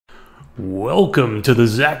Welcome to the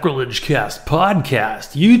Zachrilege Cast podcast,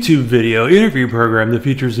 YouTube video interview program that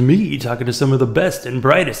features me talking to some of the best and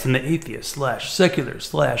brightest in the atheist / secular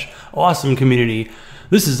 / awesome community.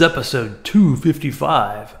 This is episode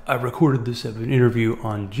 255. I recorded this interview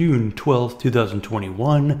on June 12th,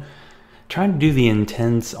 2021. Trying to do the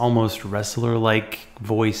intense, almost wrestler-like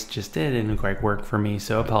voice just didn't quite work for me,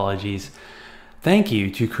 so apologies. Thank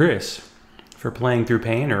you to Chris for playing through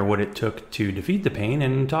pain, or what it took to defeat the pain,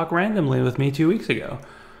 and talk randomly with me 2 weeks ago.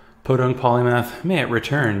 Podunk Polymath, may it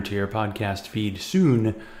return to your podcast feed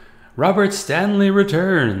soon. Robert Stanley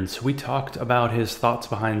returns. We talked about his thoughts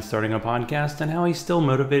behind starting a podcast and how he's still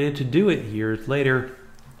motivated to do it years later.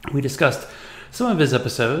 We discussed some of his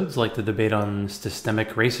episodes, like the debate on systemic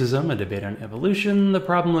racism, a debate on evolution, the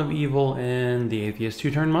problem of evil, and the atheist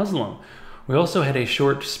who turned Muslim. We also had a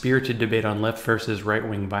short, spirited debate on left versus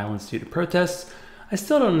right-wing violence due to protests. I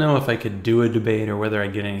still don't know if I could do a debate or whether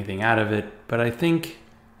I'd get anything out of it, but I think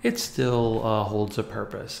it still holds a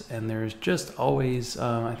purpose. And there's just always,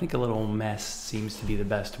 I think a little mess seems to be the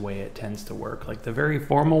best way it tends to work. Like the very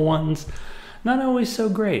formal ones, not always so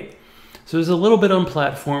great. So there's a little bit on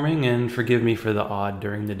platforming, and forgive me for the odd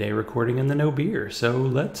during the day recording and the no beer. So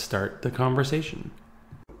let's start the conversation.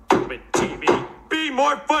 TV, be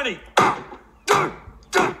more funny.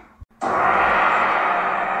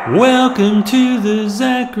 Welcome to the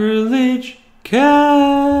Zachrilege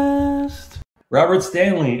Cast. Robert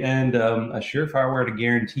Stanley, and a surefire way to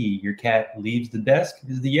guarantee your cat leaves the desk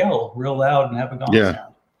is to yell real loud and have a gong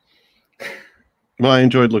sound. Well, I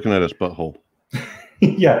enjoyed looking at his butthole.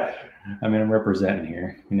 Yeah, I mean, I'm representing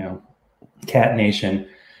here, Cat Nation.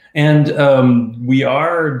 And we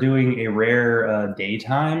are doing a rare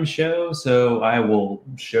daytime show, so I will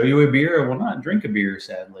show you a beer. I will not drink a beer,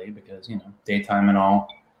 sadly, because, daytime and all.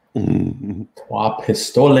 Trois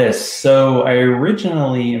pistoles. So I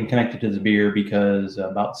originally am connected to this beer because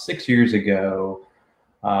about 6 years ago,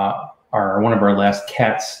 one of our last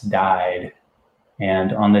cats died.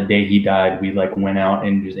 And on the day he died, we went out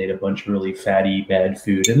and just ate a bunch of really fatty, bad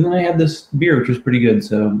food. And then I had this beer, which was pretty good.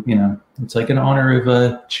 So, it's like in honor of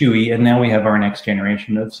Chewy. And now we have our next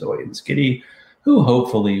generation of Soy and Skitty, who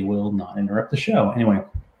hopefully will not interrupt the show. Anyway,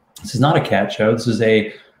 this is not a cat show. This is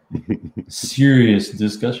a serious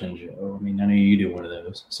discussion show. I mean, I know you do one of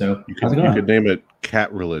those. So how's it going? You could name it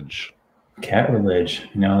Catrilege. Catrilege.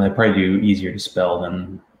 They probably do easier to spell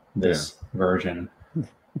than this version.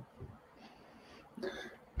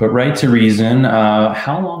 But right to reason,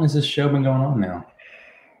 how long has this show been going on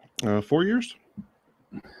now? 4 years.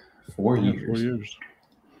 4 years. 4 years.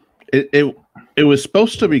 It was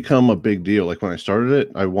supposed to become a big deal. Like when I started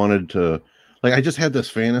it, I wanted to, I just had this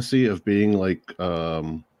fantasy of being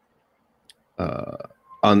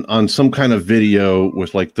on some kind of video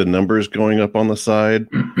with the numbers going up on the side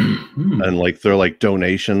and they're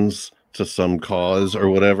donations to some cause or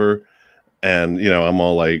whatever. And, I'm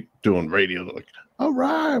all doing radio, all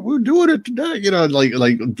right, we're doing it today,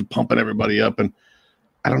 pumping everybody up. And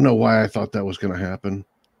I don't know why I thought that was going to happen.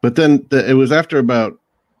 But then it was after about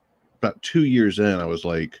 2 years in, I was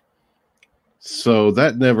like, so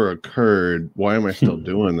that never occurred. Why am I still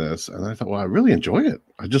doing this? And I thought, well, I really enjoy it.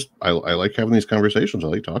 I like having these conversations. I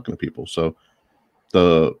like talking to people. So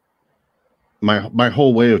my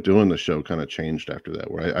whole way of doing the show kind of changed after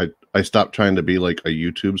that, where I stopped trying to be like a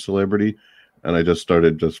YouTube celebrity, and I just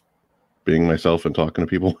started just being myself and talking to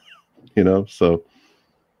people, so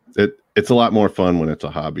it's a lot more fun when it's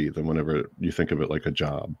a hobby than whenever you think of it like a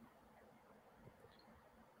job.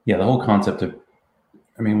 Yeah, the whole concept of,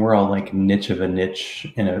 we're all niche of a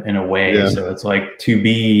niche in a way. Yeah. So it's to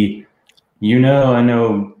be, I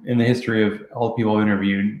know in the history of all the people I've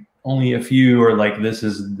interviewed, only a few are this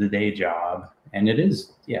is the day job. And it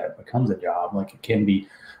is, it becomes a job. It can be,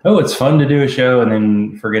 it's fun to do a show and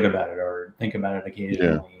then forget about it or think about it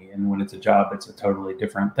occasionally. Yeah. And when it's a job, it's a totally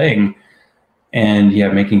different thing. And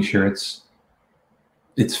making sure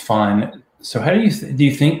it's fun. So how do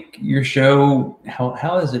you think your show, how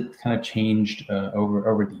has it kind of changed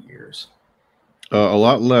over the years? A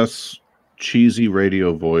lot less cheesy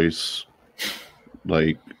radio voice.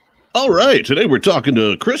 All right, today we're talking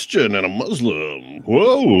to a Christian and a Muslim.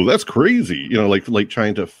 Whoa, that's crazy. Like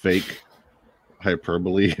trying to fake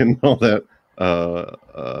hyperbole and all that.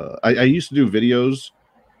 I used to do videos.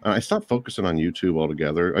 I stopped focusing on YouTube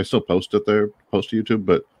altogether. I still post to YouTube,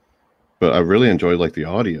 but I really enjoy the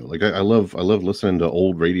audio. I love listening to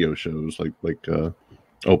old radio shows like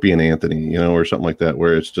Opie and Anthony, or something like that,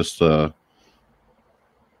 where it's just the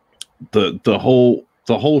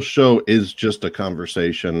whole show is just a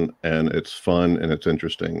conversation, and it's fun and it's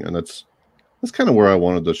interesting, and that's kind of where I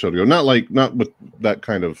wanted the show to go. Not with that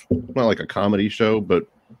kind of, not like a comedy show, but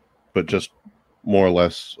just more or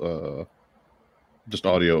less just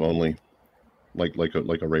audio only, like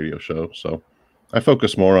a radio show. So I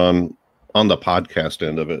focus more on the podcast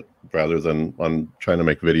end of it rather than on trying to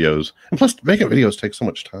make videos. And plus, making videos takes so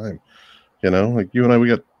much time. Like you and I, we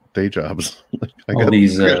got day jobs. I got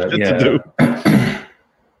shit to do.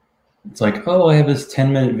 It's like, oh, I have this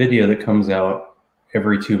 10-minute video that comes out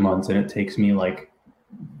every 2 months, and it takes me like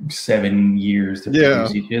 7 years to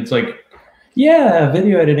produce each. It's like, yeah,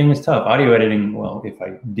 video editing is tough. Audio editing, well, if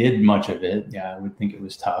I did much of it, I would think it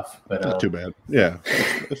was tough. But not too bad. Yeah,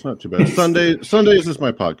 it's not too bad. Sundays is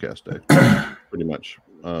my podcast day, pretty much.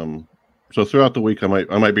 So throughout the week, I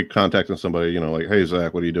might be contacting somebody, like, hey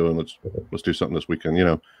Zach, what are you doing? Let's do something this weekend,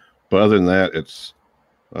 But other than that, it's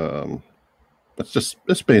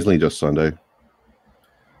basically just Sunday.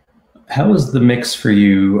 How is the mix for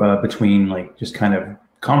you between like just kind of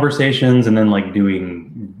conversations and then like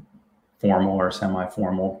doing formal or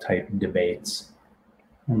semi-formal type debates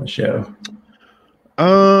on the show?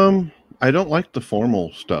 I don't like the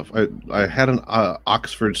formal stuff. I had an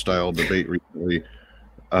Oxford style debate recently.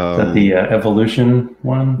 Is that the evolution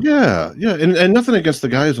one? Yeah, and nothing against the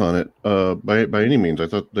guys on it by any means. I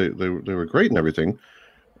thought they were great and everything.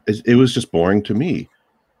 It was just boring to me,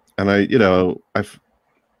 and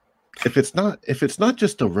if it's not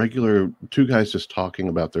just a regular two guys just talking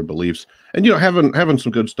about their beliefs and having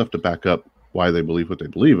some good stuff to back up why they believe what they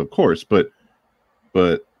believe, of course, but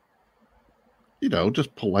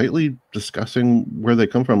just politely discussing where they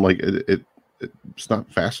come from, like it's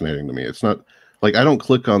not fascinating to me. It's not like I don't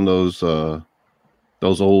click on those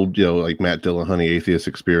old, like Matt Dillahunty Atheist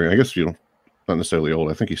Experience. I guess not necessarily old.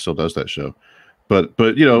 I think he still does that show, but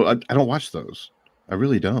I don't watch those. I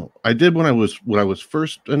really don't. I did when I was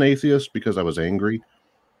first an atheist because I was angry,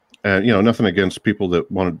 and nothing against people that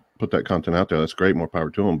want to put that content out there. That's great, more power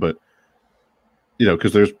to them. But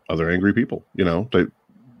because there's other angry people.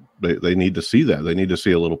 They need to see that. They need to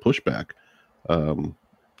see a little pushback, and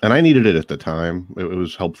I needed it at the time. It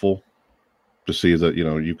was helpful to see that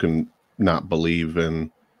you can not believe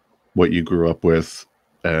in what you grew up with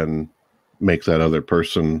and make that other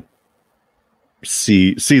person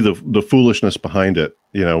see the foolishness behind it,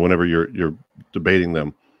 whenever you're debating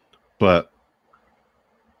them. But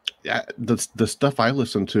yeah, the stuff I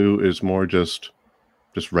listen to is more just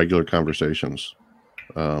regular conversations.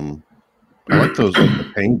 I like those like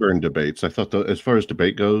the Pangburn debates. I thought as far as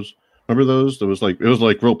debate goes, remember those? It was like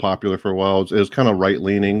real popular for a while. It was kind of right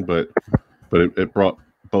leaning, but it brought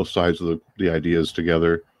both sides of the ideas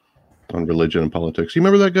together on religion and politics. You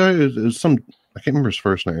remember that guy? Is some, I can't remember his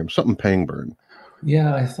first name. Something Pangburn.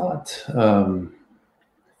 Yeah, I thought. I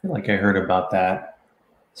feel like I heard about that.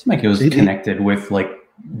 It seemed like it was connected with like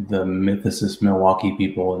the mythicist Milwaukee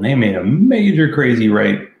people, and they made a major crazy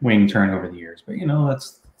right wing turn over the years. But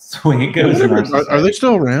that's the way it goes. Are they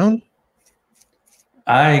still around?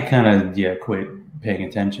 I kind of quit paying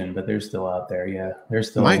attention, but they're still out there. Yeah, they're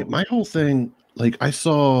still. My whole thing, like I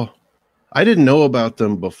didn't know about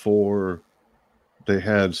them before they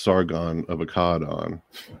had Sargon of Akkad on.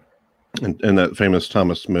 And that famous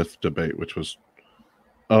Thomas Smith debate, which was,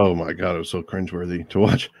 oh my God, it was so cringeworthy to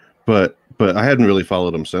watch. But I hadn't really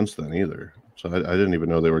followed them since then either. So I didn't even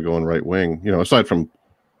know they were going right wing. Aside from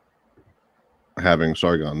having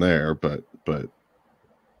Sargon there, but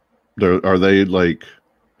are they like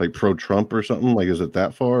pro Trump or something? Like, is it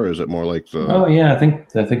that far? Or is it more like the? Oh yeah, I think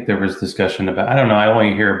there was discussion about. I don't know. I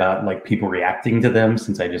only hear about like people reacting to them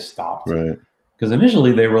since I just stopped. Right. Because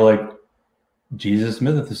initially they were like Jesus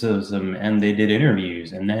mythicism, and they did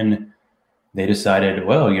interviews, and then they decided,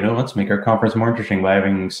 well, let's make our conference more interesting by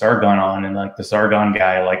having Sargon on, and like the Sargon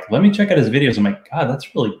guy, like, let me check out his videos. I'm like, God,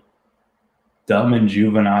 that's really dumb and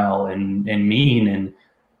juvenile and mean, and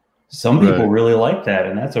some people really like that,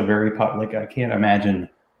 and that's a very like I can't imagine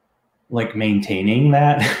like maintaining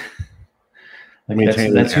that. Like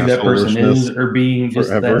that's who that person is, or being just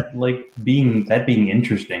forever. That like being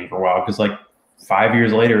interesting for a while, because like 5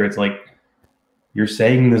 years later, it's like you're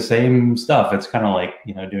saying the same stuff. It's kind of like,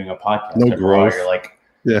 doing a podcast. No growth. You're like,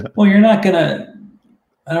 well, you're not gonna.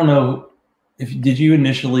 I don't know. Did you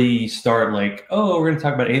initially start like, oh, we're gonna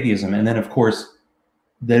talk about atheism, and then of course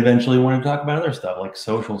they eventually want to talk about other stuff like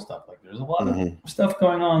social stuff. Like there's a lot of stuff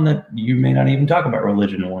going on that you may not even talk about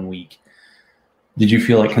religion in 1 week. Did you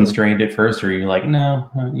feel like constrained at first, or are you like,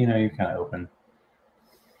 no, you're kind of open?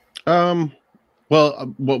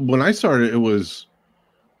 Well, when I started, it was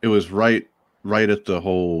right at the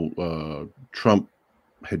whole Trump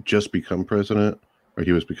had just become president, or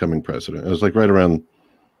he was becoming president. It was like right around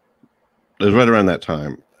that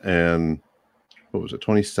time, and what was it,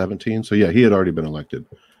 2017? So yeah, he had already been elected,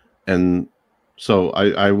 and so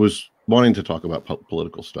I was wanting to talk about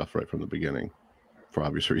political stuff right from the beginning, for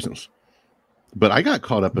obvious reasons. But I got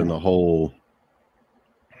caught up in the whole.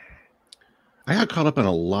 I got caught up in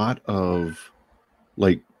a lot of,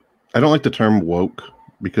 like, I don't like the term woke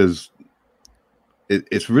because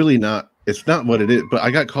it's really not. It's not what it is. But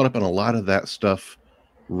I got caught up in a lot of that stuff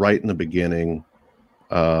right in the beginning,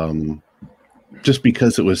 just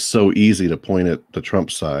because it was so easy to point at the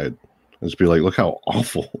Trump side and just be like, "Look how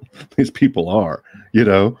awful these people are," you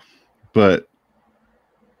know. But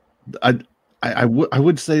I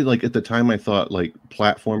would say, like, at the time I thought, like,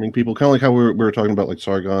 platforming people, kind of like how we were talking about, like,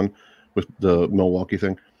 Sargon with the Milwaukee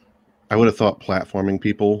thing. I would have thought platforming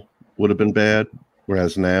people would have been bad,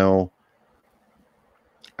 whereas now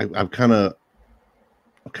I've kind of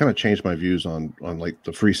changed my views on like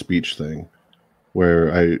the free speech thing,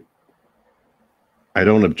 where I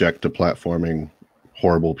don't object to platforming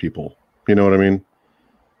horrible people. You know what I mean?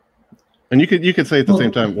 And you could say at the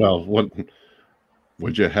same time, well, what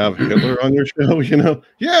would you have Hitler on your show? You know,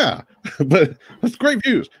 yeah, but that's great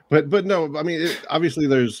views. But no, I mean, obviously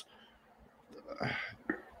there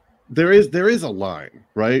is a line,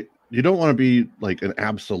 right? You don't want to be like an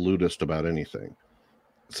absolutist about anything.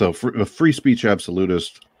 So for a free speech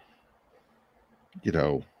absolutist, you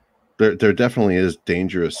know, there definitely is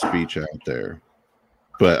dangerous speech out there.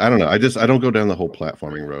 But I don't know. I don't go down the whole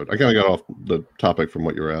platforming road. I kind of got off the topic from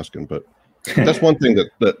what you were asking, but that's one thing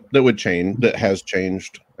that would change, that has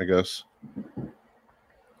changed, I guess.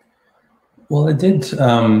 Well, it did.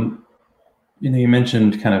 You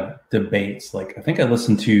mentioned kind of debates. Like, I think I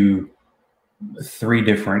listened to 3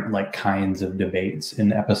 different like kinds of debates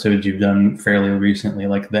in episodes you've done fairly recently,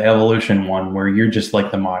 like the evolution one where you're just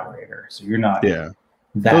like the moderator, so you're not that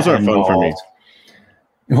those aren't involved. fun for me.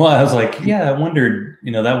 Well, I was like, yeah, I wondered,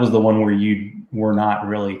 that was the one where you were not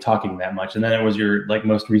really talking that much. And then it was your like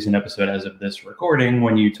most recent episode as of this recording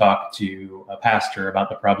when you talked to a pastor about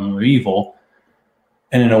the problem of evil.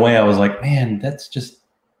 And in a way I was like, man, that's just,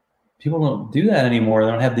 people don't do that anymore.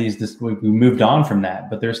 They don't have we moved on from that,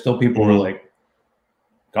 but there's still people who are like,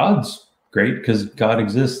 God's great because God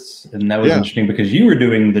exists. And that was interesting because you were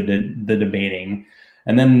doing the debating.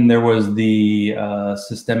 And then there was the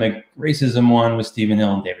systemic racism one with Stephen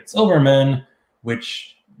Hill and David Silverman,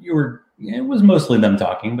 which it was mostly them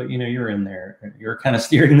talking, but you were in there, you were kind of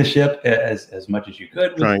steering the ship as much as you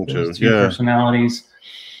could with trying those to, two personalities.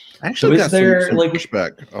 Actually, so is there some like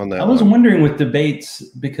pushback on that? I was wondering with debates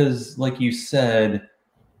because, like you said,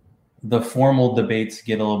 the formal debates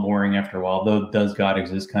get a little boring after a while. Though "Does God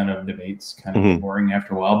exist?" kind of debates kind of get boring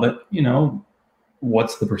after a while. But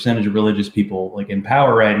what's the percentage of religious people like in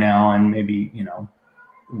power right now, and maybe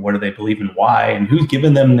what do they believe and why, and who's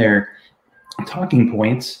given them their talking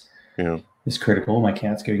points? Is critical. My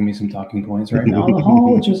cat's giving me some talking points right now in the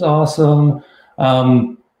hall, which is awesome.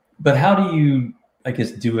 But how do you, I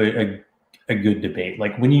guess, do a good debate?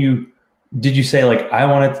 Like did you say like, I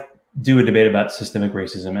want to do a debate about systemic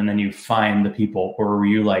racism, and then you find the people, or were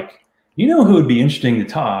you like, who would be interesting to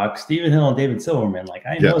talk? Stephen Hill and David Silverman. Like,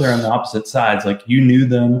 I know they're on the opposite sides. Like, you knew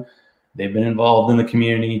them. They've been involved in the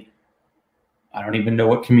community. I don't even know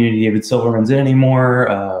what community David Silverman's in anymore.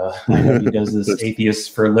 I know he does this Atheists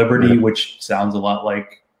for Liberty, which sounds a lot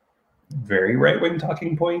like very right-wing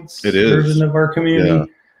talking points version of our community. Yeah.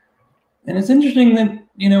 And it's interesting that,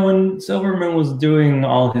 when Silverman was doing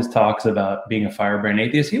all his talks about being a firebrand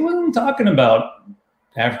atheist, he wasn't talking about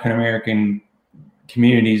African-American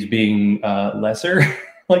communities being lesser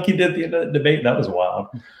like he did the debate. That was wild.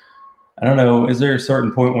 I don't know. Is there a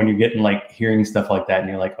certain point when you're getting like hearing stuff like that and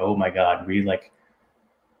you're like, oh my God,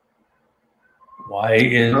 why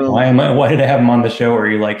did I have him on the show? Or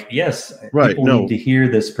you're like, yes, people need to hear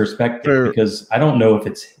this perspective because I don't know if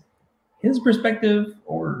it's his perspective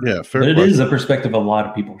or but it is a perspective a lot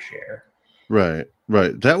of people share. Right.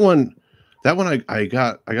 That one I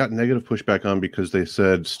got negative pushback on because they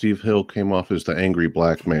said Steve Hill came off as the angry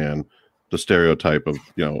black man, the stereotype of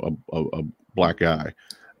a black guy.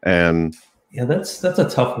 And that's a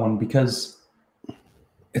tough one because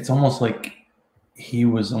it's almost like he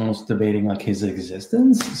was almost debating like his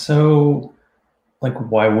existence. So like,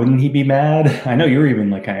 why wouldn't he be mad? I know you were even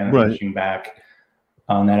like kind of pushing back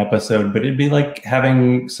on that episode, but it'd be like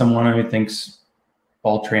having someone who thinks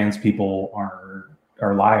all trans people are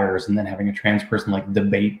liars and then having a trans person like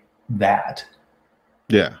debate that.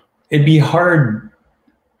 Yeah. It'd be hard.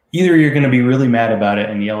 Either you're going to be really mad about it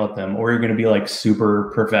and yell at them, or you're going to be like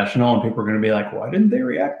super professional and people are going to be like, why didn't they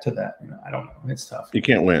react to that? I don't know. It's tough. You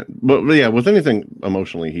can't win. But yeah, with anything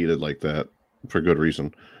emotionally heated like that, for good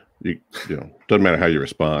reason, you know, doesn't matter how you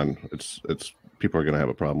respond. It's people are going to have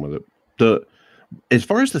a problem with it. As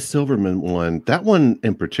far as the Silverman one, that one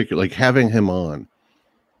in particular, like having him on,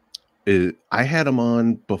 I had him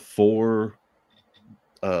on before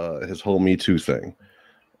his whole Me Too thing,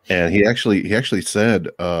 and he actually said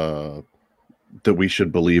that we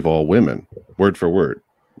should believe all women, word for word.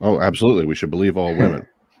 Oh, absolutely, we should believe all women.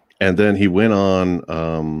 And then he went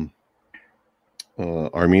on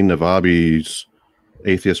Armin Navabi's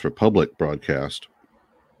Atheist Republic broadcast,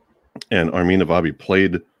 and Armin Navabi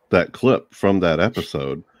played that clip from that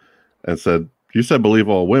episode and said, "You said believe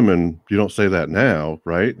all women. You don't say that now,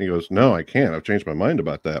 right?" And he goes, "No, I can't. I've changed my mind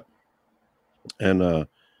about that." And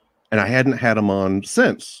I hadn't had him on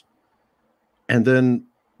since. And then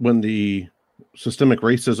when the systemic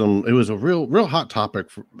racism, it was a real hot topic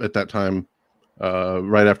at that time,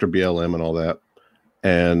 right after BLM and all that,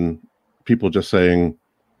 and people just saying,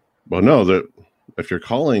 "Well, no, that if you're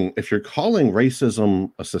calling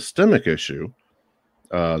racism a systemic issue,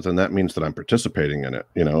 then that means that I'm participating in it,"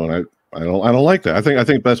 you know. And I don't like that. I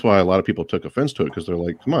think that's why a lot of people took offense to it, because they're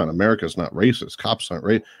like, "Come on, America's not racist. Cops aren't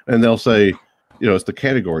racist." And they'll say, you know, it's the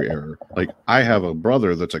category error. Like, I have a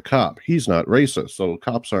brother that's a cop. He's not racist, so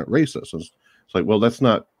cops aren't racist. It's like, well, that's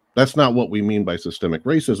not what we mean by systemic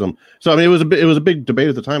racism. So I mean, it was a big debate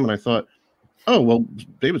at the time, and I thought, oh well,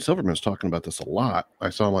 David Silverman's talking about this a lot. I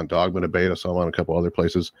saw him on Dogma Debate. I saw him on a couple other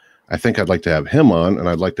places. I think I'd like to have him on, and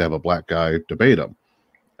I'd like to have a black guy debate him.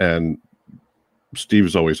 And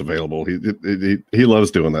Steve's always available. He loves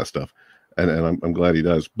doing that stuff, and I'm glad he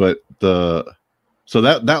does. But so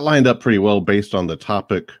that lined up pretty well based on the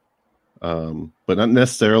topic, but not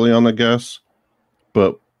necessarily on the guess.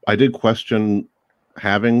 But I did question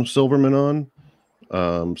having Silverman on,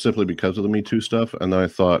 simply because of the Me Too stuff. And then I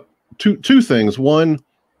thought two things. One,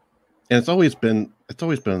 and it's always been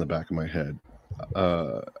in the back of my head.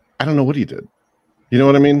 I don't know what he did. You know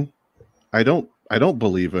what I mean? I don't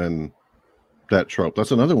believe in that trope.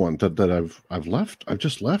 That's another one that I've left. I've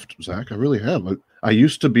just left, Zach. I really have. I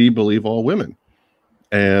used to believe all women,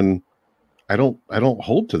 and I don't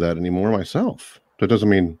hold to that anymore myself. That doesn't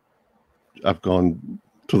mean I've gone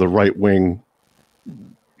to the right wing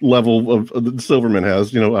level of that Silverman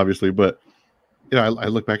has, you know, obviously, but you know, I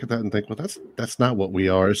look back at that and think, well, that's not what we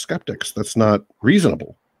are as skeptics. That's not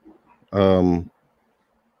reasonable.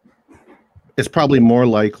 It's probably more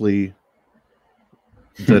likely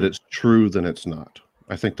that it's true than it's not.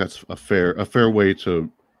 I think that's a fair way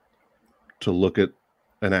to look at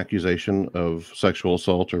an accusation of sexual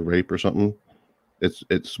assault or rape or something.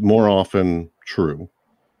 It's more often true.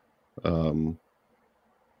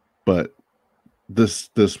 But this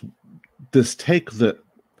take that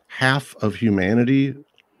half of humanity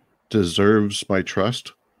deserves my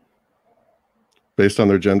trust based on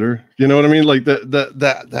their gender. You know what I mean? Like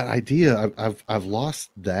that idea, I've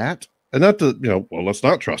lost that. And not to, you know, well, let's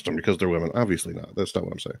not trust them because they're women. Obviously not. That's not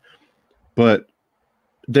what I'm saying. But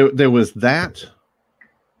there was that.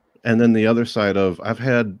 And then the other side of, I've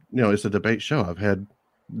had, you know, it's a debate show. I've had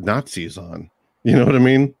Nazis on, you know what I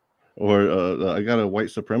mean? Or I got a white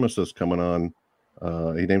supremacist coming on.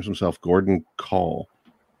 He names himself Gordon Call,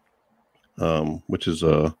 which is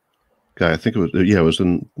a guy, I think it was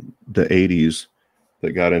in the 80s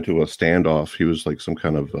that got into a standoff. He was like some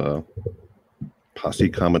kind of posse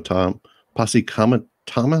comitatus.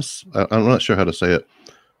 I'm not sure how to say it.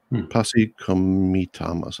 Posse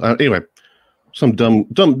comitatus. Anyway, some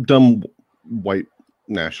dumb white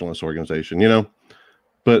nationalist organization, you know.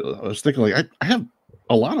 But I was thinking, like, I have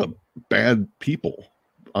a lot of bad people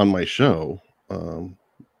on my show, and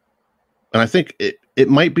I think it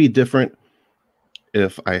might be different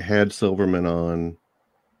if I had Silverman on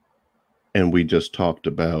and we just talked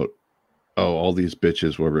about, oh, all these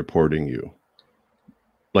bitches were reporting you.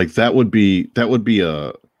 Like that would be a,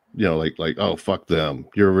 you know, like, oh, fuck them.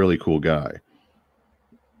 You're a really cool guy.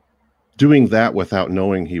 Doing that without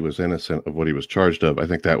knowing he was innocent of what he was charged of, I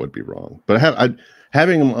think that would be wrong. But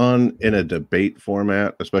having him on in a debate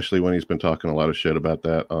format, especially when he's been talking a lot of shit about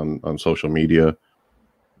that on social media,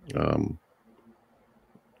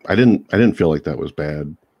 I didn't feel like that was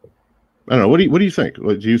bad. I don't know. What do you think?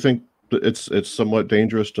 Do you think that it's somewhat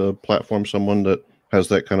dangerous to platform someone that has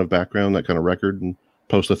that kind of background, that kind of record, and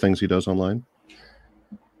post the things he does online?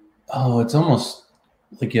 Oh, it's almost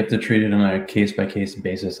like you have to treat it on a case-by-case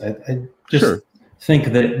basis. I just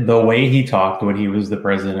think that the way he talked when he was the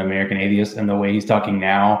president of American Atheists and the way he's talking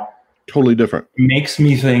now, totally different. Makes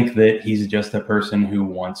me think that he's just a person who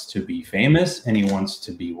wants to be famous and he wants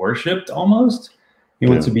to be worshipped almost. He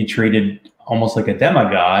wants to be treated almost like a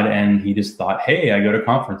demigod, and he just thought, hey, I go to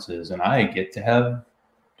conferences and I get to have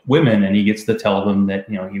women, and he gets to tell them that,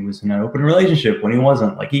 you know, he was in an open relationship when he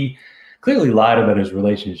wasn't. Like clearly lied about his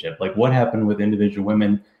relationship. Like what happened with individual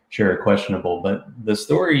women, sure, questionable, but the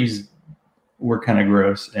stories were kind of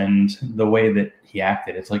gross, and the way that he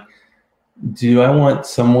acted, it's like, do I want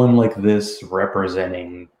someone like this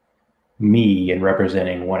representing me and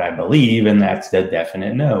representing what I believe? And that's the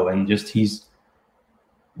definite no. And he's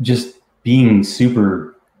just being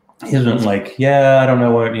super, he wasn't like, yeah, I don't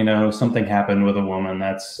know what, something happened with a woman,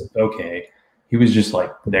 that's okay. He was just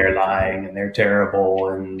like, they're lying and they're terrible,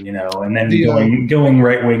 and and then going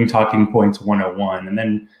right-wing talking points 101, and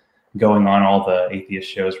then going on all the atheist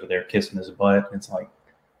shows where they're kissing his butt. It's like,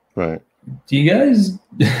 right. Do you guys,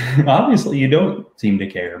 obviously you don't seem to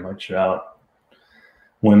care much about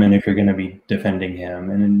women if you're going to be defending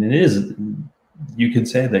him. And it is, you could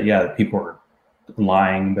say that, yeah, people are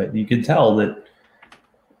lying, but you could tell that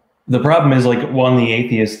the problem is, like, on the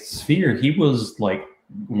atheist sphere, he was like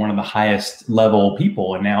one of the highest level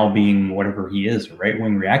people, and now being whatever he is,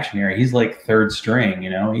 right-wing reactionary, he's like third string,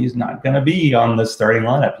 he's not going to be on the starting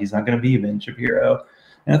lineup. He's not going to be Ben Shapiro.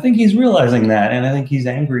 And I think he's realizing that, and I think he's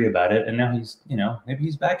angry about it. And now he's, maybe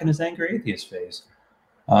he's back in his angry atheist phase.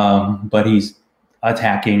 But he's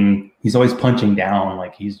attacking, he's always punching down,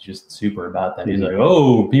 like he's just super about that. He's like,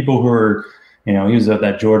 oh, people who are, he was at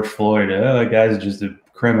that George Floyd, that guy's just a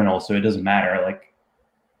criminal, so it doesn't matter. Like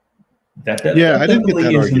that I didn't get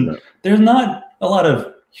that argument. There's not a lot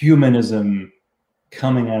of humanism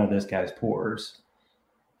coming out of this guy's pores.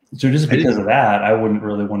 So just because of that, I wouldn't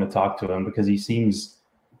really want to talk to him, because he seems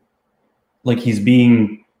like he's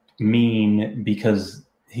being mean because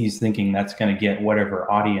he's thinking that's going to get whatever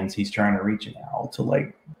audience he's trying to reach out to,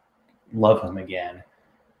 like, love him again.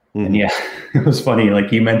 And yeah, it was funny.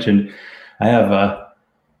 Like you mentioned, I have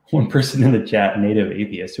one person in the chat, native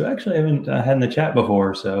atheist, who actually I haven't had in the chat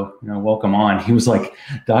before. So, welcome on. He was like,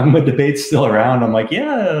 dogma debate's still around. I'm like,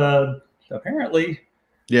 yeah, apparently.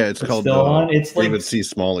 Yeah, it's called still on. It's David like, C.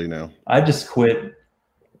 Smalley now. I just quit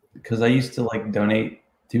because I used to like donate.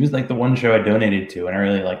 He was like the one show I donated to, and I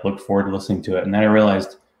really like looked forward to listening to it. And then I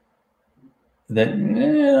realized that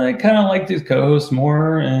I kind of liked his co-host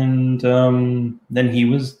more, and then he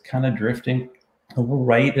was kind of drifting a little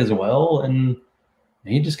right as well, and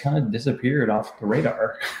he just kind of disappeared off the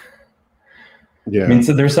radar. Yeah, I mean,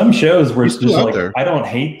 so there's some shows where it's just like there. I don't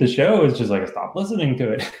hate the show; it's just like I stopped listening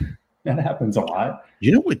to it. That happens a lot.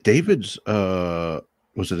 You know what David's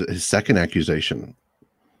was it his second accusation?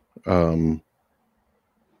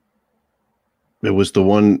 It was the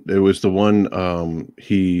one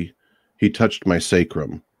he touched my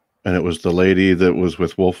sacrum, and it was the lady that was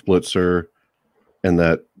with Wolf Blitzer and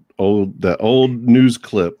that old news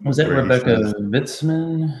clip. Was that Rebecca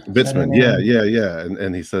Vitzman? Vitzman, yeah.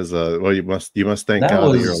 And he says, well, you must thank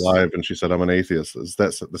God that you're alive. And she said, I'm an atheist. It's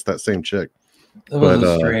that same chick. It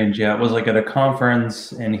was strange. Yeah, it was like at a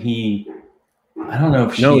conference, and I don't know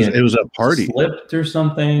if it was a party, slipped or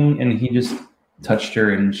something, and he just touched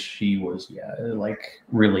her, and she was like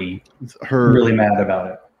really mad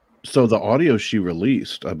about it. So the audio she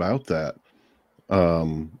released about that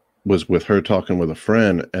was with her talking with a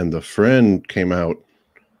friend, and the friend came out.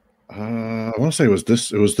 I want to say it was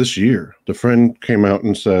this year. The friend came out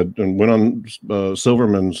and said, and went on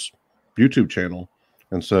Silverman's YouTube channel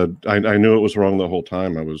and said, I knew it was wrong the whole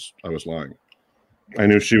time. I was lying. I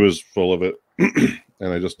knew she was full of it,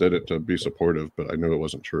 and I just did it to be supportive, but I knew it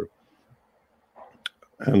wasn't true.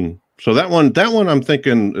 And so that one I'm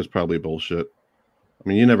thinking is probably bullshit. I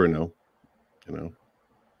mean, you never know,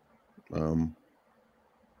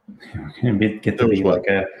 get to be like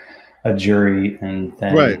a jury, and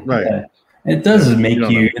then right. It does make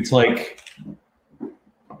you. It's like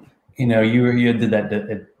you did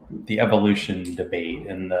that the evolution debate,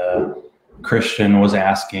 and the Christian was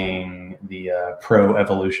asking the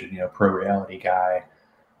pro-evolution, pro-reality guy,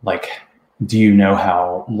 like, do you know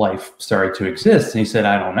how life started to exist? And he said,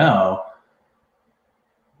 I don't know.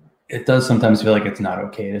 It does sometimes feel like it's not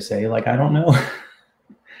okay to say, like, I don't know.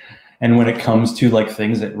 And when it comes to like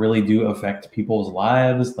things that really do affect people's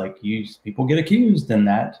lives, like people get accused, and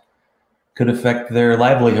that could affect their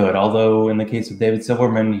livelihood. Although in the case of David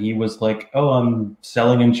Silverman, he was like, oh, I'm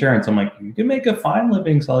selling insurance. I'm like, you can make a fine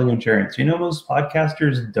living selling insurance. Most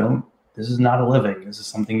podcasters don't. This is not a living. This is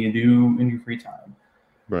something you do in your free time.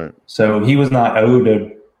 Right. So he was not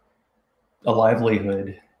owed a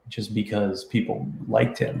livelihood just because people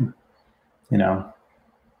liked him.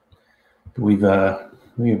 We've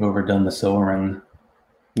overdone the Silverman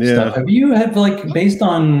stuff. Have you had, like, based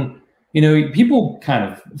on, people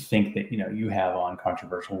kind of think that, you have on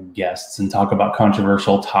controversial guests and talk about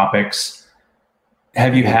controversial topics.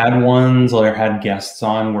 Have you had ones or had guests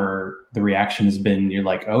on where the reaction has been, you're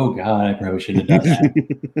like, oh God, I probably shouldn't have done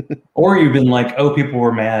that. Or you've been like, oh, people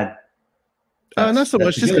were mad. Not so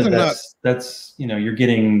much, just because I'm not. That's you're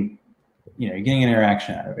getting an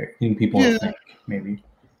interaction out of it. Getting people to think, maybe.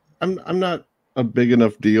 I'm not a big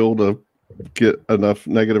enough deal to get enough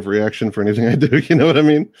negative reaction for anything I do. You know what I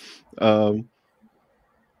mean?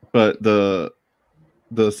 But the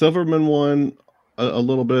Silverman one, a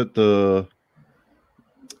little bit.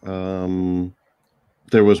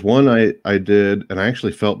 There was one I did, and I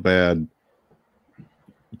actually felt bad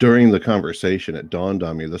during the conversation. It dawned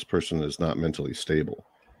on me this person is not mentally stable.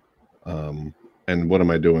 And what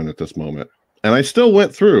am I doing at this moment? And I still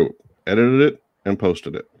went through, edited it, and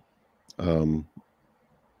posted it.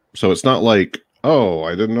 So it's not like, oh,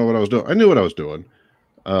 I didn't know what I was doing. I knew what I was doing.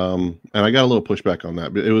 And I got a little pushback on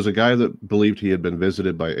that. But it was a guy that believed he had been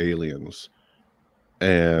visited by aliens.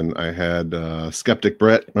 And I had Skeptic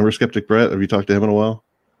Brett. Remember Skeptic Brett? Have you talked to him in a while?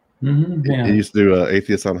 Mm-hmm, yeah. He used to do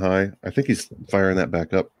Atheists on High. I think he's firing that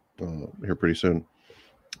back up here pretty soon.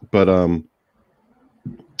 But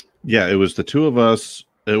yeah, it was the two of us.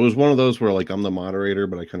 It was one of those where like I'm the moderator,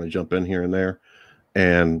 but I kind of jump in here and there.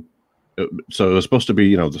 And so it was supposed to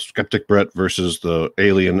be, the Skeptic Brett versus the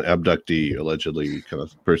alien abductee, allegedly kind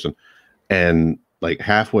of person. And like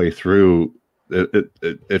halfway through,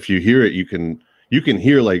 if you hear it, you can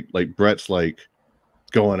hear like Brett's like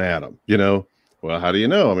going at him, Well, how do you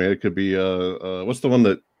know? I mean, it could be what's the one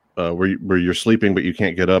that where you're sleeping but you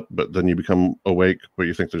can't get up, but then you become awake, but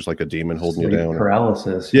you think there's like a demon holding you down.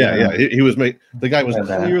 Paralysis. Yeah. He was the guy was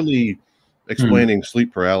clearly explaining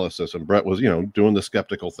sleep paralysis, and Brett was doing the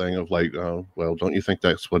skeptical thing of like, well, don't you think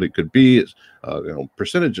that's what it could be? It's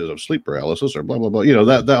percentages of sleep paralysis or blah blah blah.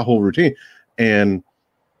 That whole routine, and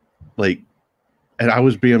like. And I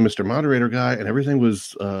was being Mr. Moderator guy, and everything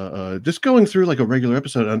was just going through like a regular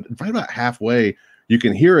episode. And right about halfway, you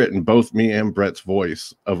can hear it in both me and Brett's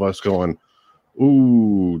voice of us going,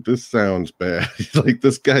 "Ooh, this sounds bad. Like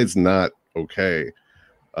this guy's not okay."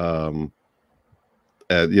 And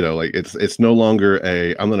like it's no longer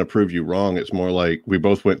I'm going to prove you wrong. It's more like we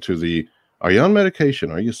both went to the, "Are you on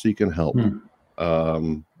medication? Are you seeking help?"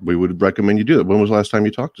 We would recommend you do that. When was the last time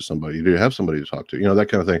you talked to somebody? Do you have somebody to talk to? That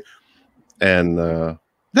kind of thing. And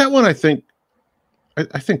that one, I think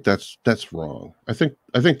that's wrong. I think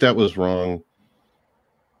that was wrong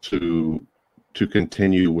to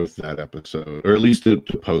continue with that episode, or at least to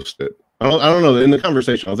post it. I don't know. In the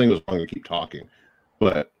conversation, I don't think it was wrong to keep talking,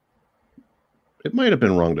 but it might have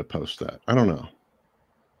been wrong to post that. I don't know.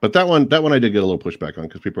 But that one I did get a little pushback on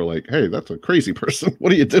because people are like, "Hey, that's a crazy person.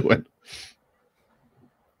 What are you doing?"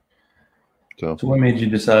 So what made you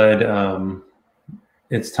decide?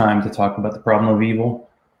 It's time to talk about the problem of evil.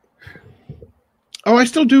 Oh, I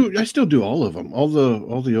still do all of them. All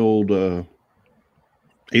the old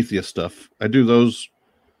atheist stuff. I do those.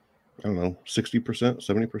 I don't know, 60%,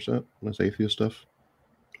 70%. That's atheist stuff.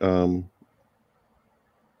 So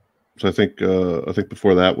I think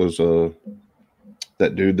before that was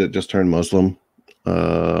that dude that just turned Muslim,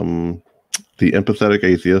 the empathetic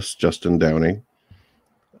atheist, Justin Downing.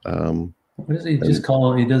 What does he just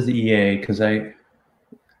call? He does the EA because That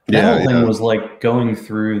whole thing was like going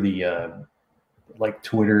through the like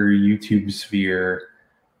Twitter, YouTube sphere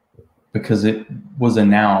because it was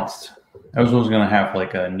announced. I was going to have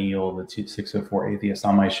like a Neil, the 604 atheist,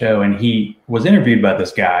 on my show, and he was interviewed by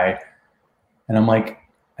this guy, and I'm like,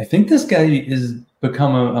 I think this guy is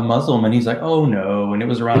become a Muslim, and he's like, oh no, and it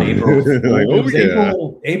was around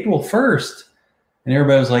April. April 1st, and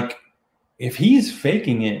everybody was like, if he's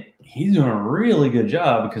faking it, he's doing a really good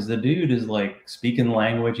job because the dude is like speaking the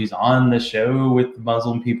language. He's on the show with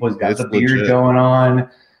Muslim people. He's got the beard going on.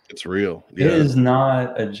 It's real. Yeah. It is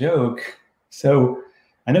not a joke. So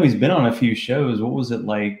I know he's been on a few shows. What was it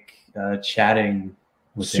like chatting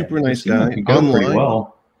with Super him? Nice guy. Like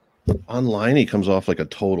Online, he comes off like a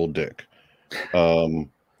total dick.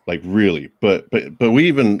 Like really, but we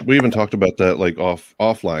even talked about that like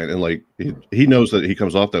offline, and like he knows that he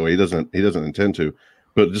comes off that way. He doesn't intend to.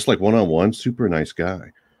 But just like one-on-one, super nice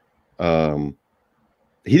guy.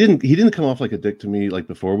 He didn't come off like a dick to me like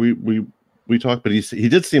before we talked, but he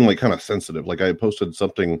did seem like kind of sensitive. Like I posted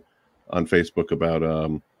something on Facebook about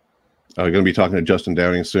I'm going to be talking to Justin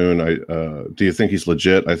Downing soon. Do you think he's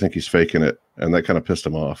legit? I think he's faking it, and that kind of pissed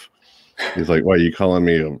him off. He's like, "Why are you calling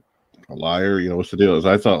me a liar? What's the deal?"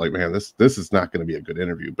 So I thought like, man, this is not going to be a good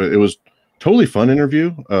interview, but it was totally fun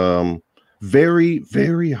interview. Very,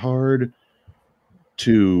 very hard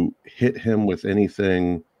to hit him with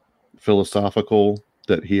anything philosophical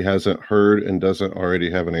that he hasn't heard and doesn't already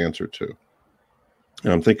have an answer to.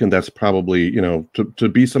 And I'm thinking that's probably, you know, to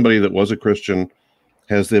be somebody that was a Christian,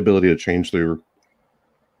 has the ability to change their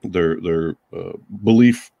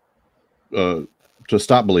belief, to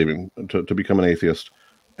stop believing, to become an atheist,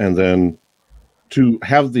 and then to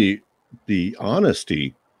have the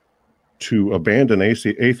honesty to abandon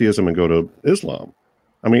atheism and go to Islam.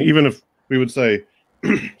 I mean, even if we would say,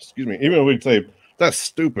 excuse me, even if we'd say that's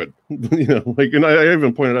stupid, you know, like, and I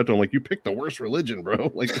even pointed out to him, like, you picked the worst religion,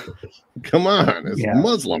 bro. Like, come on, it's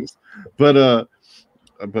Muslims. But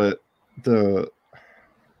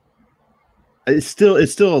it's still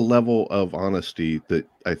a level of honesty that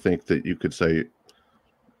I think that you could say,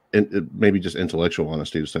 and maybe just intellectual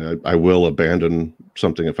honesty, to say I will abandon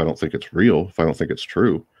something if I don't think it's real, if I don't think it's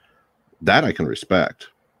true. That I can respect.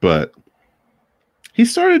 But he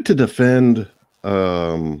started to defend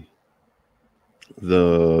the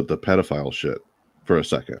pedophile shit for a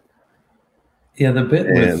second. Yeah, the bit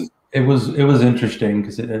it was interesting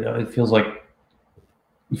because it feels like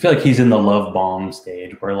you feel like he's in the love bomb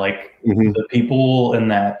stage where like the people in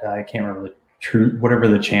that I can't remember the whatever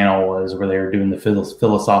the channel was where they were doing the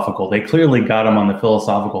philosophical, they clearly got him on the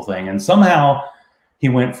philosophical thing, and somehow he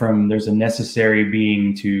went from there's a necessary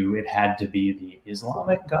being to it had to be the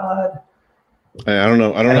Islamic God. I don't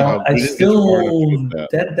know. I still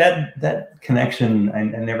that connection I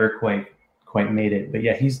never quite made it. But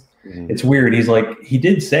yeah, it's weird. He's like, he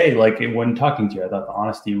did say, like, when talking to you, I thought the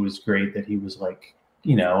honesty was great, that he was like,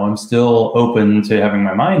 you know, I'm still open to having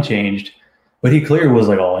my mind changed, but he clearly was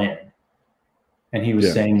like all in. And he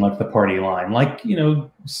was saying like the party line, like, you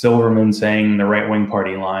know, Silverman saying the right wing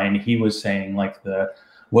party line. He was saying like the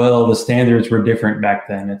standards were different back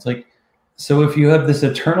then. It's like, so if you have this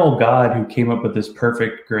eternal God who came up with this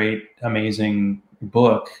perfect, great, amazing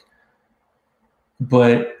book,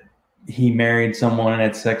 but he married someone and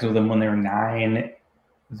had sex with them when they were 9,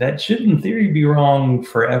 that should in theory be wrong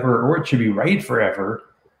forever, or it should be right forever.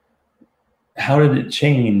 How did it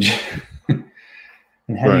change?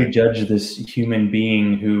 And how do you judge this human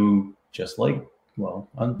being who, just like, well,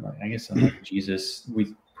 I guess unlike Jesus, we're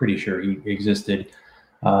pretty sure he existed,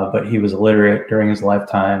 but he was illiterate during his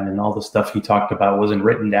lifetime, and all the stuff he talked about wasn't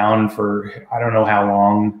written down for I don't know how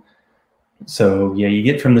long. So yeah, you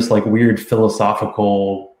get from this like weird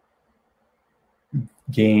philosophical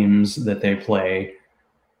games that they play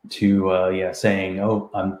to saying, oh,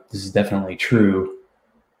 this is definitely true.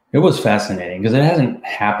 It was fascinating because it hasn't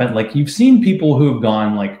happened. Like, you've seen people who've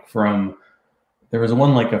gone like from, there was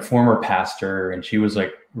one, like a former pastor, and she was like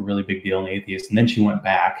a really big deal in the atheist. And then she went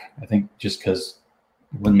back, I think just because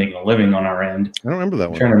it wasn't making a living on our end. I don't remember that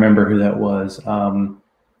one. I'm trying to remember who that was.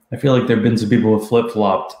 I feel like there've been some people who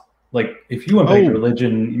flip-flopped. Like, if you went back to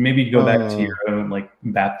religion, maybe you go back to your own, like,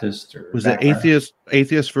 Baptist or was that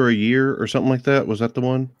atheist for a year or something like that? Was that the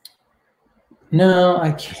one? No,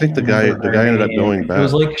 I can't. I think the guy ended up going back. It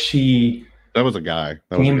was like that was a guy.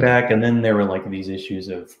 Came back, and then there were like these issues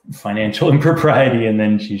of financial impropriety, and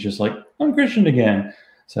then she's just like, I'm Christian again.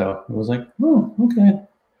 So it was like, oh, okay.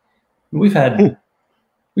 We've had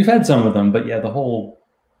some of them, but yeah, the whole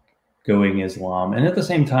going Islam, and at the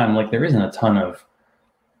same time, like, there isn't a ton of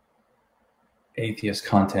atheist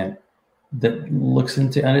content that looks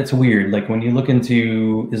into, and it's weird. Like, when you look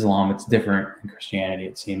into Islam, it's different than Christianity.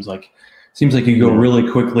 It seems like you go really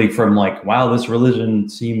quickly from like, wow, this religion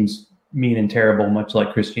seems mean and terrible, much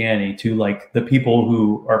like Christianity, to like the people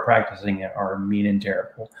who are practicing it are mean and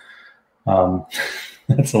terrible.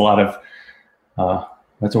 That's a lot of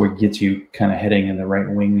that's what gets you kind of heading in the right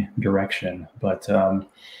wing direction. But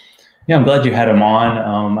yeah, I'm glad you had him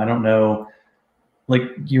on. I don't know, like,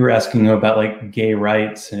 you were asking about like gay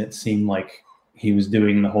rights, and it seemed like he was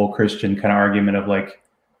doing the whole Christian kind of argument of like,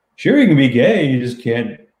 sure, you can be gay, you just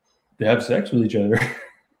can't have sex with each other.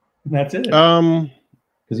 And that's it.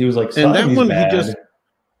 Because he was like, and that one bad.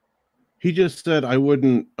 he just said, I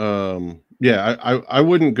wouldn't I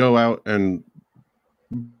wouldn't go out and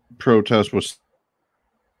protest with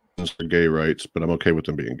gay rights, but I'm okay with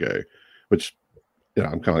them being gay. Which, yeah,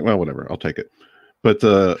 I'm kind of like, well, whatever, I'll take it. But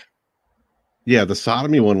the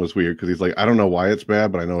sodomy one was weird because he's like, I don't know why it's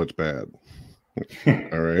bad, but I know it's bad.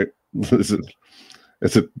 All right. Is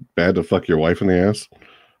it bad to fuck your wife in the ass?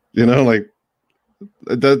 You know, like,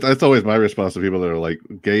 that's always my response to people that are like,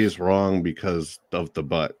 gay is wrong because of the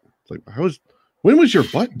butt. It's like, when was your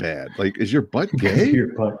butt bad? Like, is your butt gay?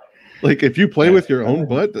 Your butt. Like, if you play with your own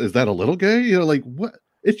butt, is that a little gay? You know, like, what?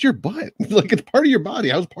 It's your butt. Like, it's part of your body.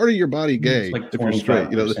 How's part of your body gay? It's like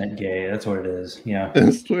 25% gay. That's what it is. Yeah.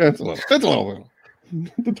 That's a little.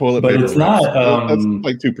 The toilet But paper. it's not. That's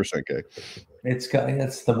like 2% gay.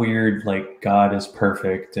 It's the weird, like, God is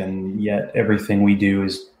perfect, and yet everything we do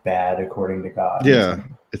is bad according to God. Yeah,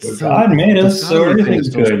 So God made us, so everything's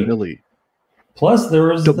good. Silly. Plus, there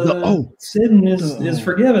was sin is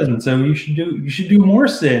forgiven, so you should do more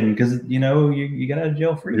sin because you got a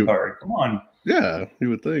jail free card. Come on. Yeah, you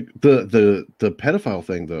would think the pedophile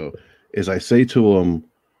thing though is I say to him,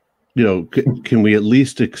 can we at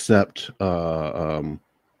least accept that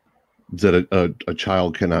a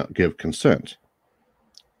child cannot give consent?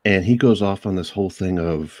 And he goes off on this whole thing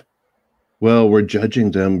of, well, we're judging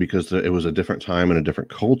them because it was a different time and a different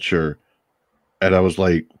culture. And I was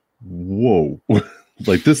like, whoa,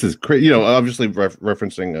 like this is crazy. Obviously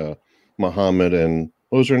referencing Muhammad and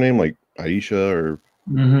what was her name? Like Aisha or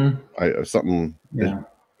something. Yeah.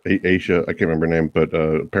 Aisha, I can't remember her name, but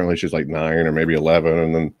apparently she's like 9 or maybe 11.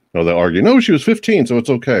 And then they argue, no, she was 15, so it's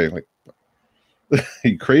okay. Like, are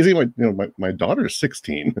you crazy? My daughter's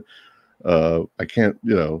 16. I can't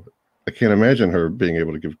imagine her being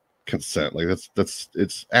able to give consent. Like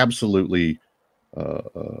it's absolutely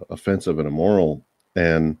offensive and immoral.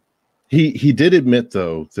 And he did admit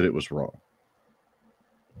though that it was wrong.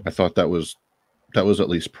 I thought that was at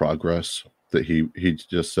least progress, that he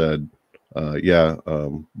just said,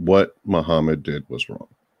 what Muhammad did was wrong.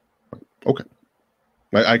 Okay.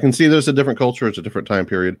 I can see there's a different culture, it's a different time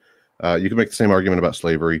period. You can make the same argument about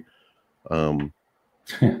slavery. You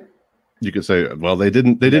could say, well, they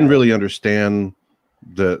didn't really understand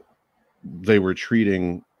that they were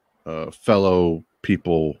treating fellow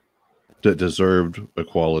people that deserved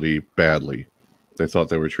equality badly. They thought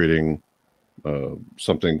they were treating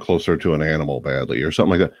something closer to an animal badly or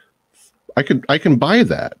something like that. I can buy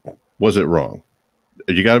that. Was it wrong?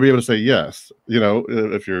 You got to be able to say yes.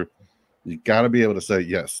 If you got to be able to say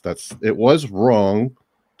yes. It was wrong.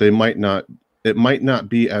 It might not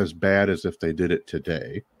be as bad as if they did it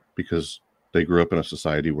today because they grew up in a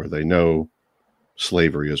society where they know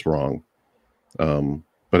slavery is wrong.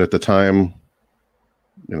 But at the time,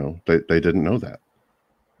 they didn't know that.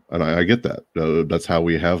 And I get that. That's how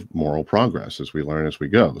we have moral progress, as we learn as we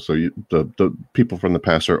go. So the people from the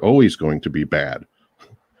past are always going to be bad.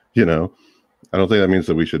 I don't think that means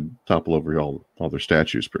that we should topple over all their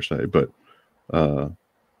statues per se, but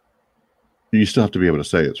you still have to be able to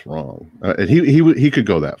say it's wrong. And he could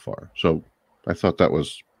go that far. So I thought that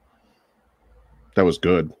was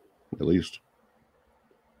good, at least.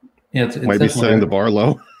 Yeah, it's might be setting the bar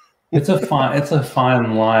low. It's a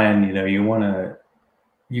fine line.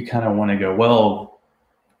 You kind of want to go, well,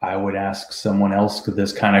 I would ask someone else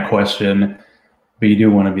this kind of question, but you do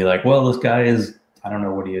want to be like, well, this guy is, I don't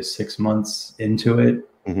know what he is, 6 months into it.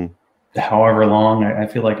 Mm-hmm. However long. I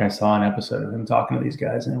feel like I saw an episode of him talking to these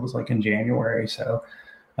guys, and it was like in January. So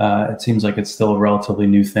it seems like it's still a relatively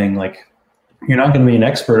new thing. Like, you're not going to be an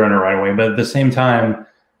expert on it right away, but at the same time,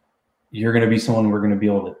 you're going to be someone we're going to be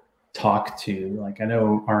able to talk to. Like, I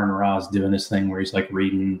know Aaron Ra's doing this thing where he's like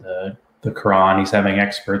reading the Quran. He's having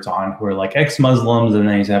experts on who are like ex-Muslims, and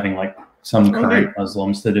then he's having like some current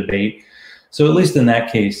Muslims to debate. So at least in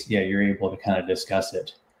that case, yeah, you're able to kind of discuss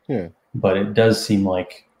it. Yeah. But it does seem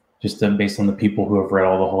like, just based on the people who have read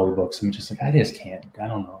all the holy books, I'm just like, I just can't. I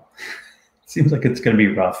don't know. It seems like it's going to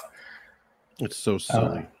be rough. It's so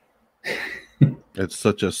silly. It's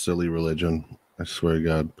such a silly religion. I swear to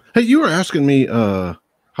God. Hey, you were asking me how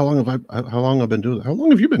long I've been doing this? How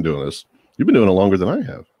long have you been doing this? You've been doing it longer than I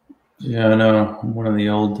have. Yeah, I know. One of the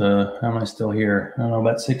old, how am I still here? I don't know,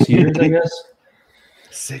 about 6 years, I guess.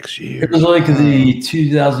 6 years. It was like the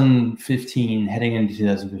 2015, heading into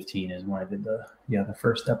 2015 is when I did the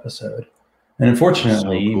first episode. And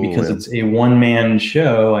unfortunately, because it's a one-man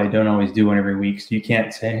show, I don't always do one every week. So you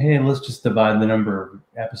can't say, hey, let's just divide the number of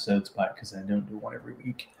episodes by, because I don't do one every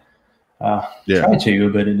week. Try to,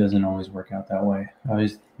 but it doesn't always work out that way. I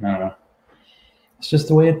don't know. It's just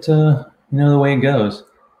the way the way it goes.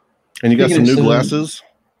 And you got some new glasses?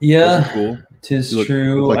 Yeah, cool. Tis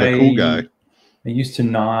true. Like a cool guy. I used to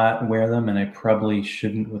not wear them, and I probably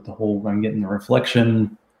shouldn't with the whole, I'm getting the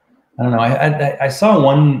reflection. I don't know. I saw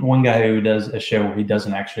one guy who does a show where he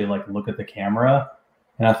doesn't actually like look at the camera.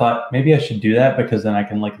 And I thought maybe I should do that, because then I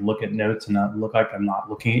can like look at notes and not look like I'm not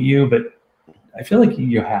looking at you. But I feel like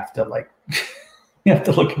you have to like, you have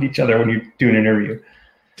to look at each other when you do an interview.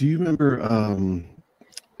 Do you remember,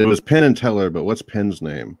 it was Penn and Teller, but what's Penn's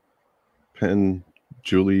name? Penn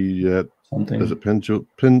Juliet. Something. Is it Penn Gillette?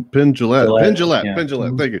 Penn Gillette. Yeah. Penn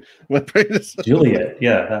Gillette. Thank you. My brain is Juliet.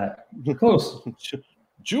 Yeah, that. Close.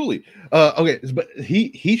 Julie. Okay, but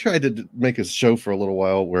he tried to make a show for a little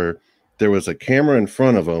while where there was a camera in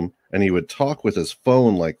front of him, and he would talk with his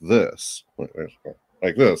phone like this.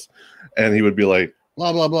 like this, and he would be like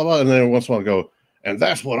blah blah blah blah, and then every once in a while go, and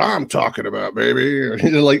that's what I'm talking about, baby.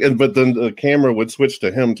 But then the camera would switch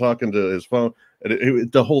to him talking to his phone,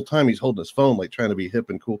 and the whole time he's holding his phone, like trying to be hip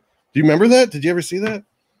and cool. Do you remember that? Did you ever see that?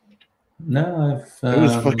 No,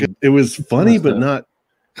 it was funny, but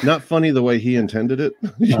not funny the way he intended it.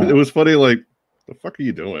 It was funny, like, the fuck are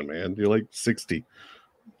you doing, man? You're like 60.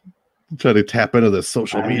 Try to tap into the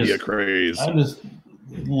social media craze. I'm just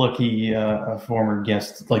lucky a former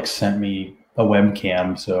guest like sent me a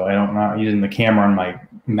webcam, so I'm not using the camera on my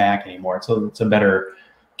Mac anymore. So it's a better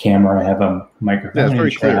camera. I have a microphone. Yeah, it's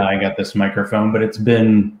very clear. I got this microphone, but it's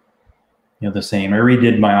been the same. I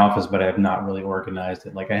redid my office, but I have not really organized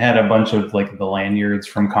it. Like I had a bunch of like the lanyards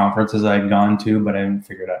from conferences I'd gone to, but I hadn't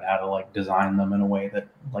figured out how to like design them in a way that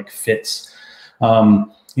like fits.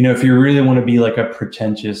 If you really want to be like a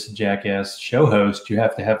pretentious jackass show host, you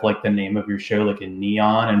have to have like the name of your show like in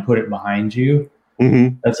neon and put it behind you.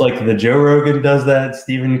 Mm-hmm. That's like the Joe Rogan does that.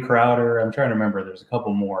 Steven Crowder. I'm trying to remember. There's a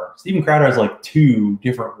couple more. Steven Crowder has like 2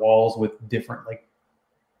 different walls with different like.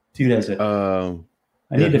 Dude has it.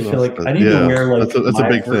 I need to feel like I need to wear like. That's a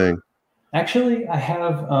big thing. Actually, I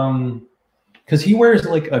have because he wears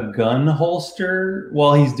like a gun holster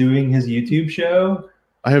while he's doing his YouTube show.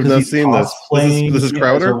 I have not seen this. This is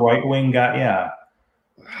Crowder, a right-wing guy. Yeah.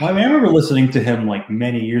 Well, I remember listening to him like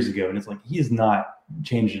many years ago, and it's like he has not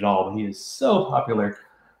changed at all, but he is so popular.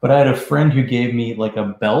 But I had a friend who gave me like a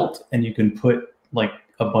belt, and you can put like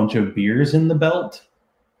a bunch of beers in the belt,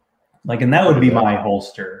 like, and that would be my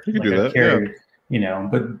holster. You could like do that, character,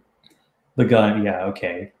 But the gun, yeah,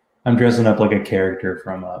 okay. I'm dressing up like a character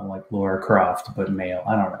from like Laura Croft, but male.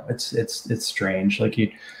 I don't know. It's strange. Like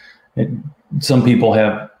some people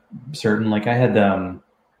have certain, like I had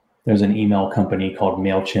there's an email company called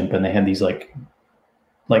MailChimp, and they had these like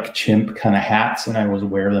chimp kind of hats, and I was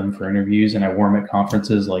wear them for interviews, and I wore them at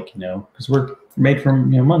conferences, like because we're made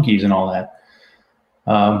from monkeys and all that.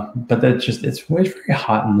 But that's just it's very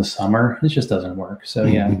hot in the summer. It just doesn't work. So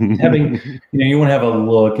yeah, having you want to have a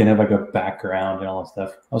look and have like a background and all that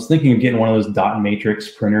stuff. I was thinking of getting one of those dot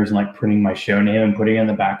matrix printers and like printing my show name and putting it in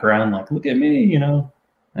the background, like look at me,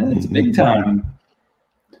 it's big time.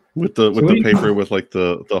 With the paper with like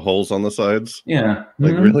the holes on the sides. Yeah.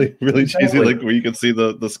 Like really, really cheesy, like where you can see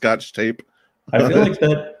the Scotch tape. I feel like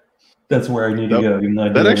that's where I need to go.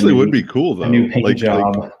 That actually would be cool though. A new paint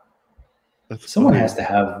job. Someone funny. has to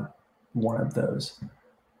have one of those.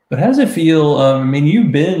 But how does it feel?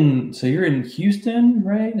 You're in Houston,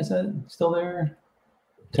 right? Is that still there?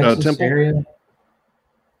 Texas Temple area?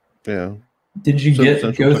 Yeah. Did you go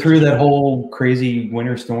through Texas. that whole crazy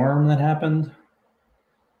winter storm that happened?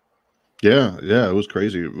 Yeah, it was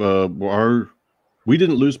crazy. We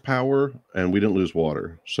didn't lose power and we didn't lose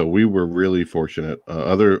water, so we were really fortunate.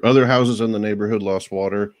 Other houses in the neighborhood lost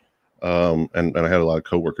water, and I had a lot of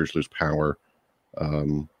coworkers lose power.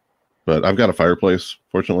 But I've got a fireplace,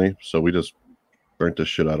 fortunately, so we just burnt this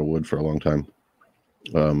shit out of wood for a long time.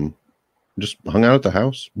 Just hung out at the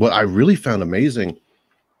house. What I really found amazing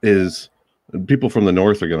is people from the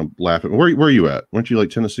north are going to laugh at me. Where are you at? Weren't you like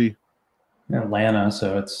Tennessee? Atlanta,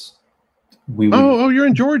 so you're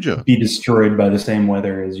in Georgia. Be destroyed by the same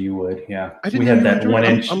weather as you would. Yeah, we had that 1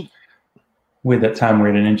 inch. We had that time we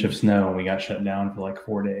had an inch of snow and we got shut down for like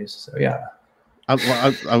 4 days. So yeah, I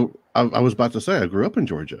was about to say I grew up in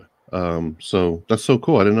Georgia. So that's so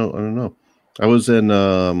cool. I don't know. I was in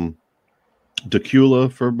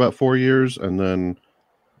Decula for about 4 years, and then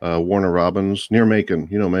Warner Robins near Macon.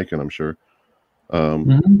 Macon, I'm sure.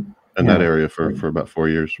 In that area for about 4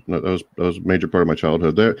 years. That was a major part of my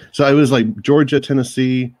childhood there. So I was like Georgia,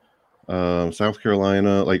 Tennessee, South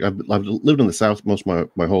Carolina. Like I've lived in the South most of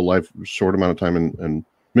my whole life, short amount of time in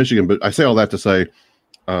Michigan. But I say all that to say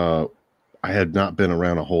I had not been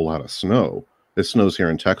around a whole lot of snow. It snows here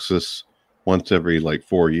in Texas once every like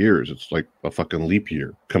 4 years. It's like a fucking leap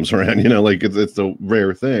year comes around, like it's a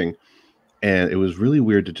rare thing. And it was really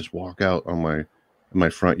weird to just walk out on my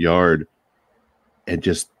front yard and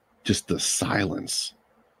just the silence.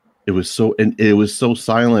 It was so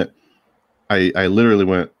silent. I literally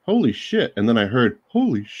went, holy shit. And then I heard,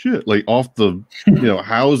 holy shit, like off the,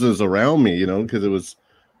 houses around me, because it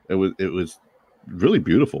was really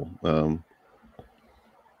beautiful.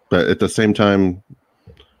 But at the same time,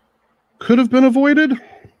 could have been avoided.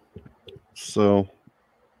 So,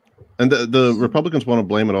 and the Republicans want to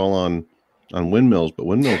blame it all on windmills, but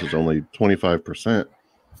windmills is only 25%.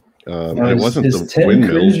 It wasn't is the Ted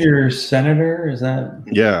windmills. Cruz your senator? Is that?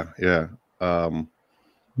 Yeah.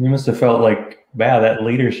 You must have felt like, wow, that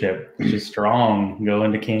leadership is just strong. Go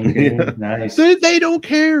into Cancun. Yeah. Nice. They don't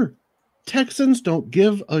care. Texans don't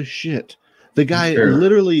give a shit. The guy Sure.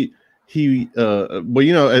 literally, he well,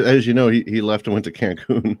 you know, as you know, he left and went to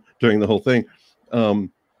Cancun during the whole thing.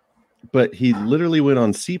 But he literally went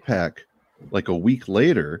on CPAC like a week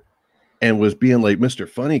later and was being like Mr.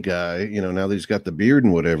 Funny Guy, you know, now that he's got the beard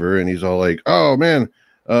and whatever, and he's all like, "Oh man,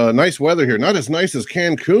 nice weather here. Not as nice as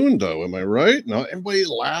Cancun, though. Am I right?" No, everybody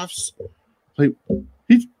laughs. Like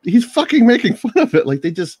he's fucking making fun of it. Like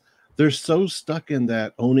they're so stuck in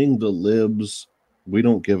that owning the libs. We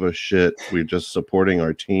don't give a shit. We're just supporting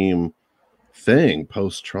our team thing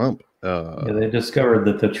post Trump. Yeah, they discovered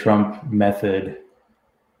that the Trump method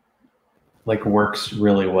like works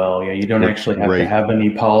really well. Yeah, you don't actually have to have any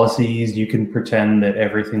policies. You can pretend that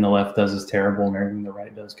everything the left does is terrible and everything the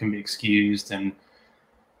right does can be excused. And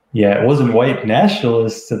yeah, it wasn't white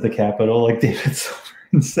nationalists at the Capitol, like David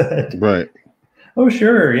Silverman said. Right. Oh,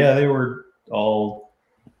 sure. Yeah, they were all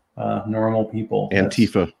normal people.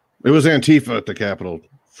 Antifa. It was Antifa at the Capitol,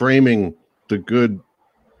 framing the good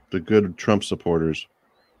Trump supporters.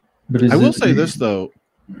 But I will say this though,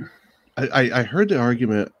 I heard the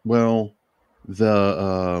argument. Well,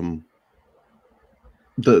 the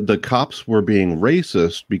cops were being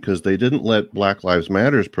racist because they didn't let Black Lives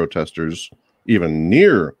Matter protesters even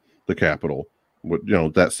near the Capitol. You know,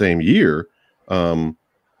 that same year,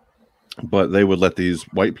 but they would let these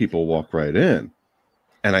white people walk right in,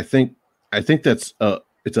 and I think that's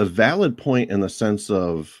it's a valid point in the sense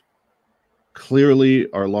of clearly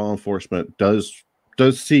our law enforcement does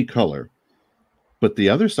see color, but the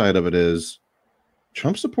other side of it is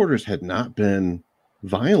Trump supporters had not been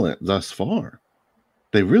violent thus far.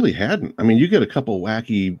 They really hadn't. I mean, you get a couple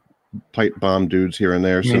wacky pipe bomb dudes here and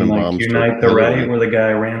there sending bombs. Unite the Right, where the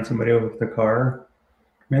guy ran somebody over with the car.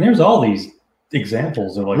 I mean, there's all these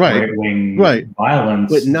examples of like right-wing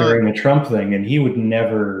violence during the Trump thing, and he would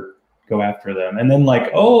never go after them. And then like,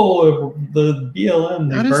 oh, the BLM,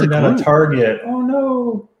 they burned down a Target. Oh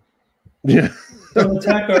no. Yeah. Don't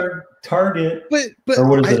attack our Target. But or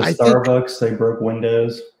what is it, Starbucks? They broke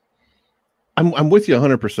windows. I'm with you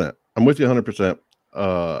 100%. I'm with you 100%.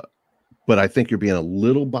 But I think you're being a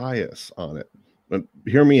little biased on it. But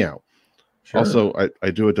hear me out. Sure. Also,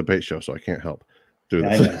 I do a debate show, so I can't help do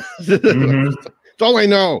this. It's all I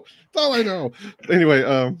know. That's all I know. Anyway,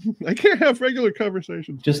 I can't have regular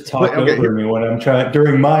conversations. Just talk over me when I'm trying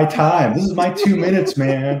during my time. This is my 2 minutes,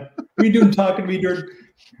 man. What are you doing talking to me during?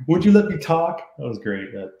 Would you let me talk? That was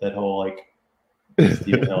great. That whole like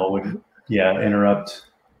Steve Hill would interrupt.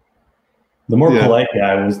 The more polite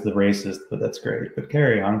guy was the racist, but that's great. But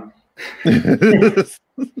carry on. That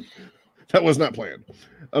was not planned.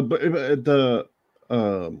 But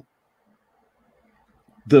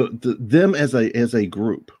them as a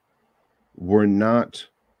group were not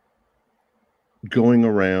going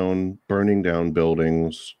around burning down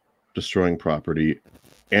buildings, destroying property,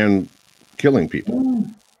 and killing people.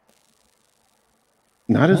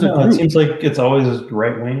 Not as a group. It seems like it's always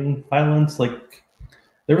right-wing violence. Like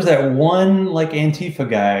there was that one like Antifa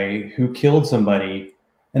guy who killed somebody,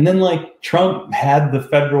 and then like Trump had the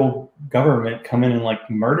federal government come in and like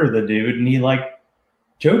murder the dude, and he like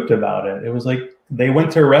joked about it. It was like they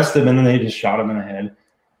went to arrest him and then they just shot him in the head.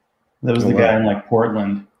 That was the guy in like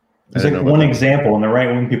Portland. It's like one example, and the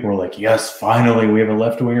right-wing people were like, yes, finally we have a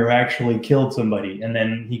left-winger who actually killed somebody, and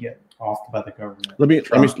then he got offed by the government. Let me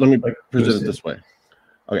like, present it this way.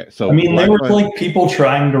 Okay, so I mean, they were like people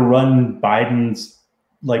trying to run Biden's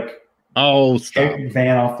like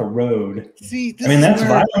van off the road. See, I mean, that's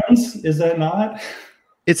violence, is that not?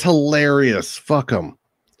 It's hilarious. Fuck them.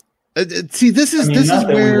 See, this is not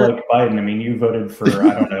that where we like Biden. I mean, you voted for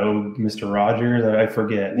I don't know, Mr. Rogers. I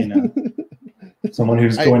forget. You know, someone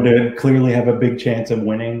who's going to clearly have a big chance of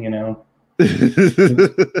winning. You know, this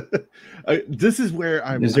is where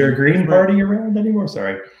I'm. Is there a Green Party around anymore?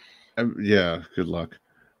 Sorry. Yeah. Good luck.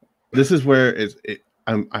 This is where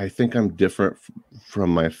I think I'm different from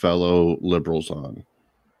my fellow liberals on.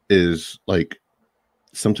 Is like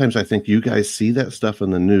sometimes I think you guys see that stuff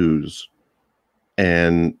in the news,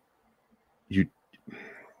 and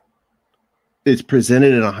it's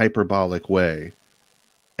presented in a hyperbolic way,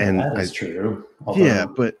 and that is true. Although, yeah,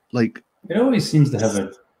 but like it always seems to have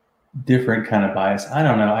a different kind of bias. I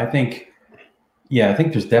don't know. I think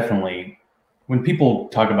there's definitely when people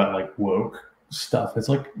talk about like woke stuff, it's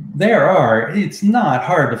like it's not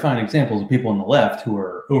hard to find examples of people on the left who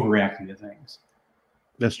are overreacting to things.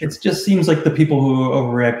 That's true. It just seems like the people who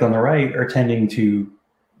overreact on the right are tending to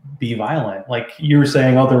be violent. Like you were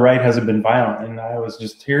saying, the right hasn't been violent, and I was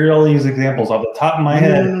just hearing all these examples off the top of my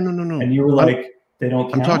head. No. And you were like, they don't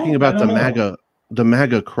count? I'm talking about the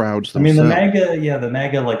MAGA crowds themselves. I mean, the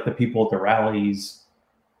MAGA, like the people at the rallies.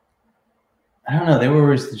 I don't know. They were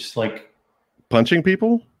always just like punching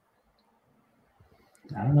people.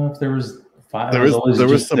 I don't know if there was. There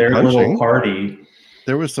was some their punching. little party.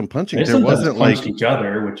 There was some punching. They There wasn't punched like each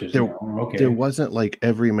other, which is okay. There wasn't like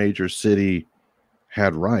every major city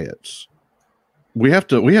had riots. We have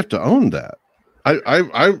to own that. And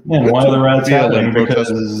why are the riots happening?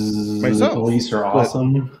 Because myself, the police are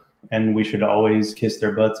awesome, and we should always kiss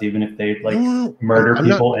their butts, even if they murder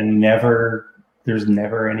people, and there's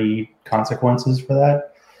never any consequences for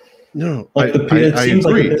that. No, it seems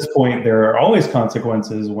like at this point there are always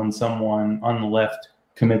consequences when someone on the left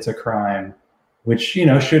commits a crime, which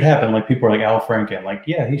should happen. Like people are like Al Franken, like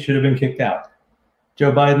he should have been kicked out.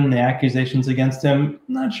 Joe Biden, the accusations against him,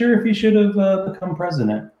 not sure if he should have become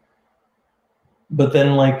president. But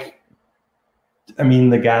then,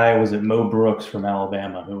 the guy was at Mo Brooks from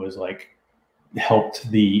Alabama who was helped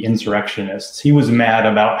the insurrectionists. He was mad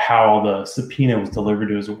about how the subpoena was delivered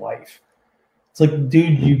to his wife. It's like,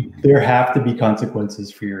 dude, there have to be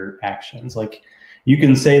consequences for your actions. Like, you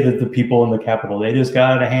can say that the people in the Capitol, they just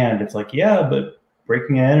got out of hand. It's like, yeah, but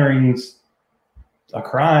breaking and entering's a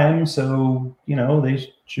crime, so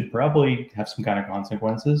they should probably have some kind of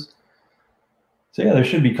consequences. So yeah, there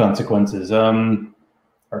should be consequences.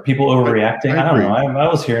 Are people overreacting? I don't know. I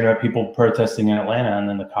was hearing about people protesting in Atlanta, and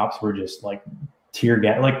then the cops were just tear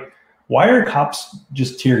gas. Why are cops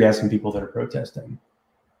just tear gassing people that are protesting?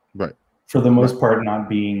 Right. For the most part, not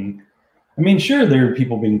being. I mean, sure, there are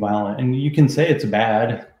people being violent, and you can say it's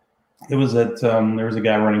bad. It was that there was a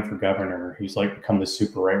guy running for governor who's become the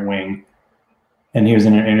super right wing. And he was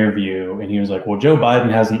in an interview, and he was like, well, Joe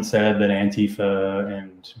Biden hasn't said that Antifa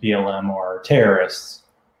and BLM are terrorists.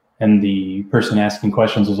 And the person asking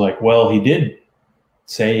questions was like, well, he did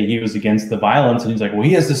say he was against the violence. And he's like, well,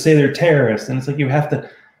 he has to say they're terrorists. And it's like, you have to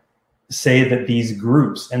say that these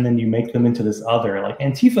groups, and then you make them into this other.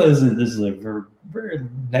 Antifa is a very, very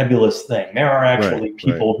nebulous thing. There are actually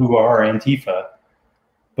people who are Antifa,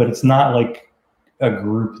 but it's not a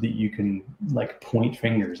group that you can point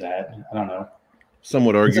fingers at. I don't know. Some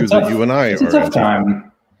would argue that you and I are a tough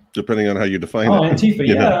time, depending on how you define it. Antifa,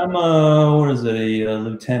 yeah. I'm what is it, a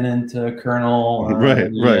lieutenant colonel,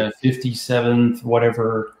 right. 57th,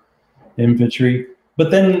 whatever, infantry.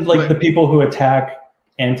 But then, the people who attack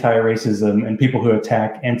anti-racism and people who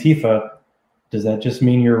attack Antifa, does that just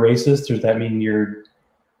mean you're racist? Or does that mean you're...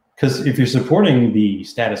 Because if you're supporting the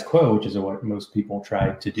status quo, which is what most people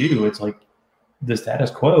try to do, it's the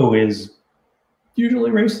status quo is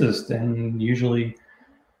usually racist, and usually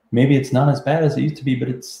maybe it's not as bad as it used to be, but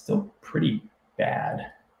it's still pretty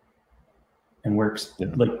bad. And we're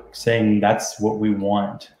saying that's what we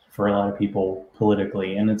want for a lot of people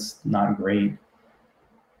politically, and it's not great.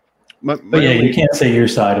 But you can't say your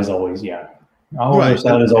side is always our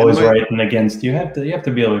side is always right and against. You have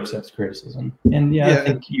to be able to accept criticism, and I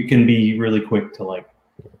think you can be really quick to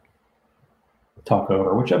talk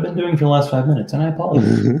over, which I've been doing for the last 5 minutes, and I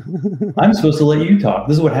apologize. I'm supposed to let you talk.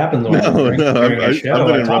 This is what happens when I'm during a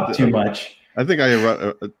show. I talk too much. I think I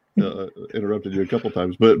interrupted you a couple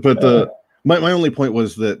times, but my only point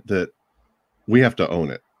was that we have to own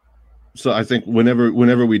it. So I think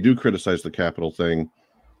whenever we do criticize the Capitol thing,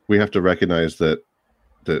 we have to recognize that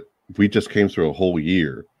we just came through a whole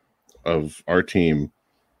year of our team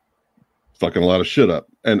fucking a lot of shit up,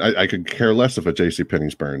 and I could care less if a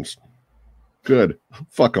JCPenney's burns. Good,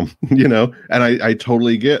 fuck them, And I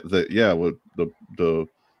totally get that. Yeah, with the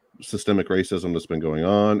systemic racism that's been going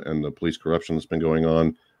on and the police corruption that's been going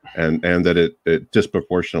on, and that it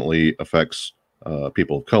disproportionately affects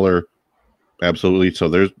people of color. Absolutely. So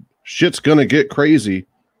there's shit's gonna get crazy.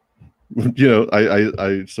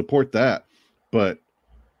 I support that, but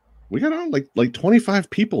we got on like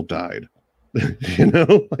 25 people died.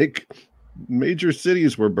 Major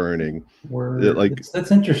cities were burning.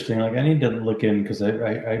 That's interesting. I need to look in, because I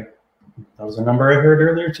that was a number I heard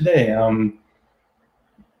earlier today.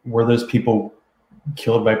 Were those people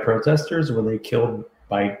killed by protesters? Were they killed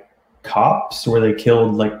by cops? Were they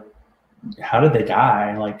killed how did they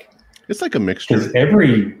die? It's a mixture. Because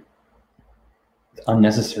every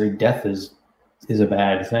unnecessary death is a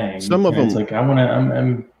bad thing. Some of them. It's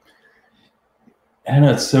I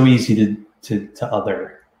know it's so easy to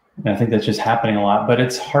other. And I think that's just happening a lot, but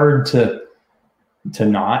it's hard to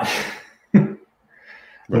not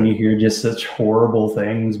when you hear just such horrible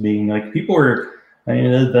things being people are. I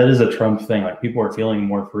mean, that is a Trump thing. People are feeling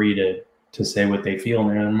more free to say what they feel,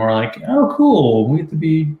 and they're more oh, cool.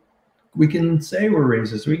 We can say we're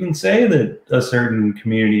racist. We can say that a certain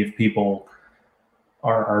community of people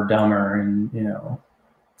are dumber, and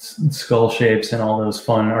skull shapes and all those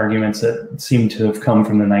fun arguments that seem to have come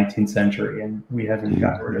from the 19th century, and we haven't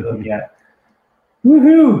gotten rid of them yet.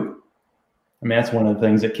 Woohoo! I mean, that's one of the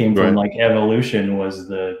things that came from like evolution was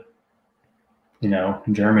the,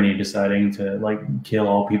 Germany deciding to like kill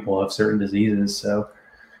all people who have certain diseases. So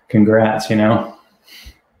congrats,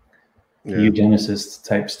 eugenicist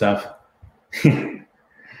type stuff.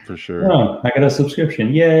 For sure. Oh, I got a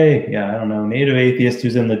subscription. Yay. Yeah, I don't know. Native Atheist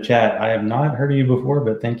who's in the chat. I have not heard of you before,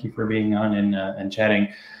 but thank you for being on and chatting.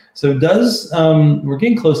 So we're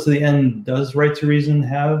getting close to the end. Does Right to Reason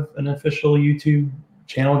have an official YouTube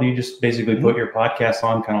channel? Do you just basically put your podcast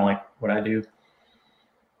on, kind of like what I do?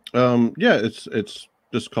 Yeah, it's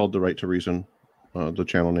just called The Right to Reason, the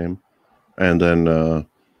channel name. And then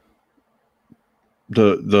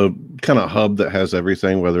the kind of hub that has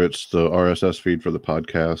everything, whether it's the RSS feed for the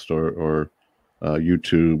podcast or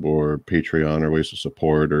YouTube or Patreon or ways to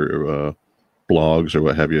support or blogs or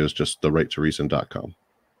what have you, is just therighttoreason.com.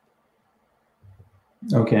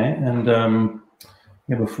 Okay, and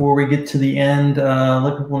before we get to the end,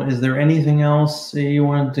 is there anything else you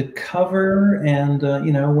wanted to cover? And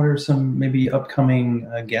what are some maybe upcoming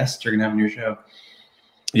guests you're gonna have on your show?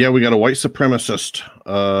 Yeah, we got a white supremacist.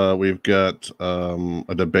 We've got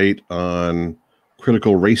a debate on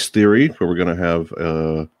critical race theory, where we're going to have.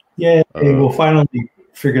 We'll finally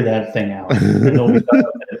figure that thing out.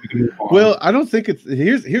 Well, I don't think it's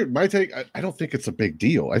here. My take. I don't think it's a big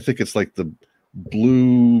deal. I think it's like the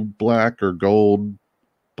blue, black, or gold,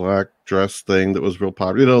 black dress thing that was real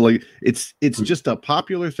popular. Like it's just a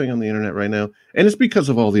popular thing on the internet right now, and it's because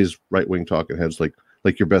of all these right wing talking heads, like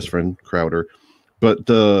your best friend Crowder. But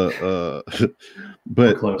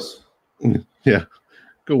but close. Yeah,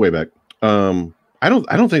 go way back. I don't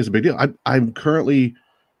think it's a big deal. I'm currently,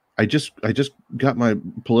 I just got my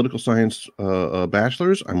political science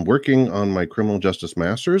bachelor's. I'm working on my criminal justice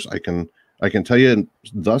master's. I can tell you,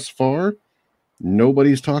 thus far,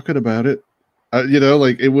 nobody's talking about it.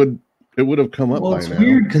 Like it would have come up. Well, it's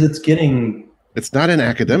weird because it's not in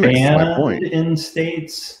academics. Is my point. In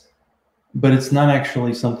states, but it's not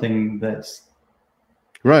actually something that's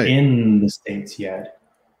right in the states yet.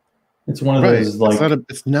 It's one of those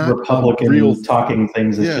it's not Republican real talking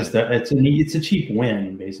things. It's just it's a cheap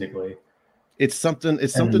win, basically. It's something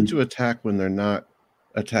to attack when they're not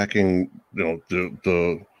attacking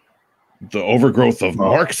the overgrowth of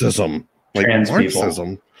Marxism, like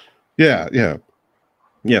Marxism. People.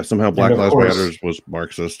 Yeah. Somehow Black Lives Matter was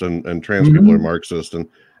Marxist and trans people are Marxist, and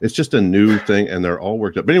it's just a new thing, and they're all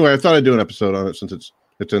worked up. But anyway, I thought I'd do an episode on it since it's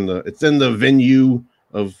in the venue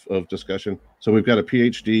of discussion. So we've got a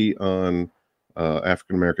PhD on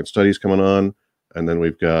African American studies coming on, and then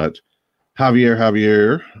we've got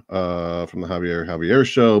Javier from the Javier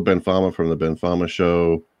Show, Ben Fama from the Ben Fama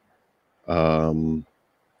Show,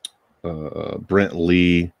 Brent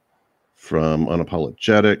Lee from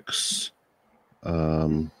Unapologetics.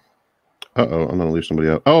 I'm gonna leave somebody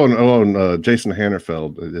out. And Jason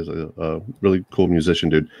Hannerfeld is a really cool musician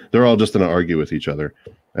dude. They're all just gonna argue with each other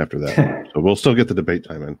after that. So we'll still get the debate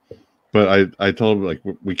time in. But I told him, like,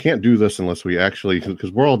 we can't do this unless we actually,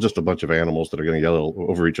 because we're all just a bunch of animals that are going to yell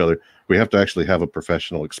over each other. We have to actually have a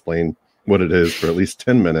professional explain what it is for at least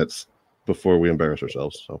 10 minutes before we embarrass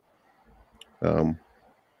ourselves. So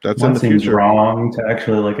that's in the future. Seems wrong to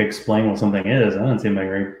actually like explain what something is. That doesn't seem like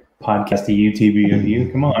very podcasty YouTube of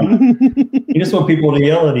you. Come on. You just want people to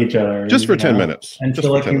yell at each other. Just for 10 minutes. And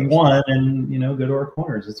feel like you won and, go to our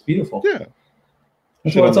corners. It's beautiful. Yeah.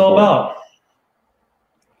 That's what it's all about.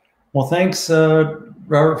 Well, thanks,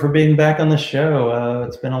 Robert, for being back on the show.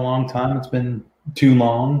 It's been a long time. It's been too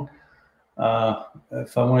long.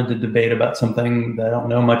 If I wanted to debate about something that I don't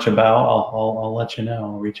know much about, I'll let you know.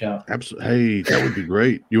 I'll reach out. Absolutely. Hey, that would be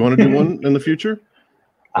great. You want to do one in the future?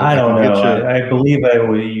 I don't know. I believe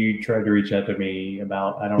you tried to reach out to me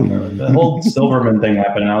about, I don't know, the whole Silverman thing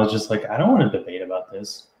happened, and I was just like, I don't want to debate about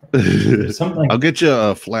this. I'll get you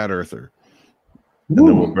a flat earther, and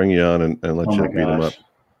then we'll bring you on and let you beat them up.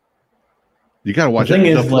 You gotta watch. The thing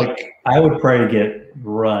is, like, I would probably get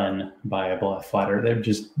run by a flat earther. They'd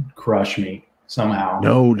just crush me somehow.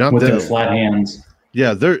 No, not with them. Their flat hands.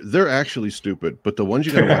 Yeah, they're actually stupid. But the ones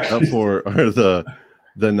you gotta watch out for are the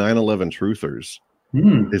 9/11 truthers.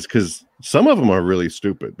 Is because some of them are really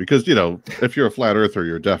stupid. Because if you're a flat earther,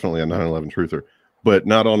 you're definitely a 9/11 truther. But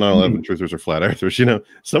not all 9/11 truthers are flat earthers.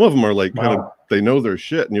 Some of them are like kind of, they know their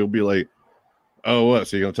shit, and you'll be like, oh, what?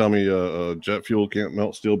 So you're gonna tell me jet fuel can't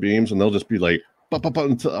melt steel beams? And they'll just be like,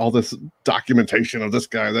 all this documentation of this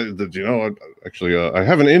guy I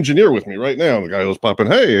have an engineer with me right now. And the guy was popping,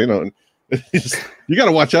 hey, and you got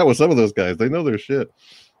to watch out with some of those guys. They know their shit.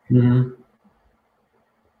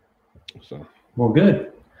 So, well,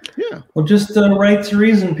 good. Yeah. Well, just right to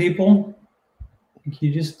reason, people.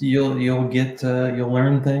 you'll get you'll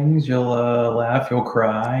learn things, you'll laugh, you'll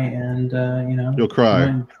cry, and You'll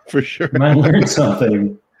cry for sure. You might learn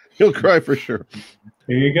something. You'll cry for sure.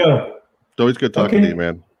 Here you go. It's always good talking to you,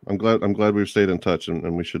 man. I'm glad we've stayed in touch,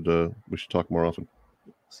 and we should talk more often.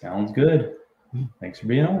 Sounds good. Thanks for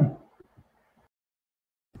being on.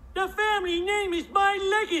 The family name is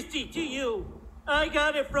my legacy to you. I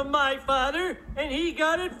got it from my father, and he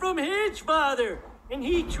got it from his father, and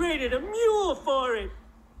he traded a mule for it.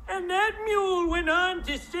 And that mule went on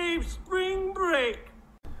to save spring break.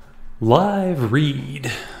 Live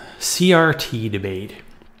read. CRT debate.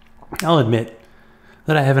 I'll admit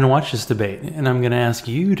that I haven't watched this debate, and I'm going to ask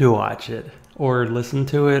you to watch it, or listen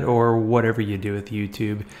to it, or whatever you do with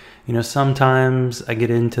YouTube. You know, sometimes I get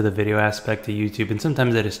into the video aspect of YouTube, and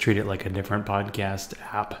sometimes I just treat it like a different podcast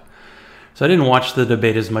app. So I didn't watch the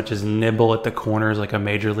debate as much as nibble at the corners like a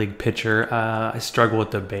major league pitcher. I struggle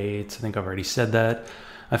with debates. I think I've already said that.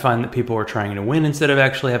 I find that people are trying to win instead of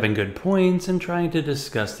actually having good points and trying to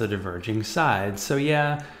discuss the diverging sides. So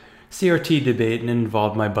yeah, CRT debate, and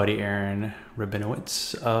involved my buddy Aaron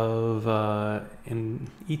Rabinowitz of in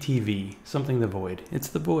ETV, something the void. It's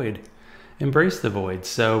the void. Embrace the void.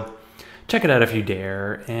 So check it out if you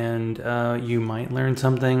dare, and you might learn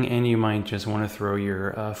something, and you might just want to throw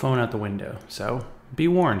your phone out the window. So be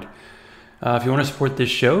warned. If you want to support this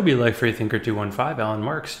show, be like Freethinker215, Alan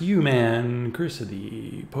Marks, You-Man,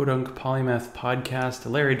 Crucity, Podunk, Polymath Podcast,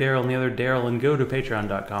 Larry Darrell, and the other Darrell, and go to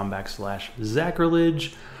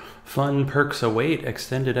patreon.com/Zachrilege. Fun perks await,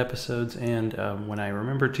 extended episodes, and when I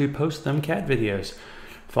remember to post them, cat videos.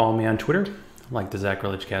 Follow me on Twitter, like the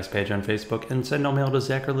Zachrilege Cast page on Facebook, and send no mail to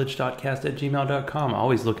zachrilege.cast@gmail.com.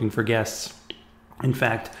 Always looking for guests. In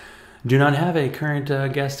fact, do not have a current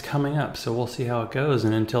guest coming up, so we'll see how it goes.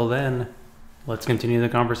 And until then, let's continue the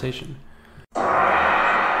conversation.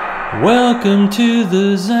 Welcome to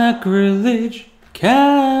the Zachrilege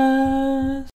Cast.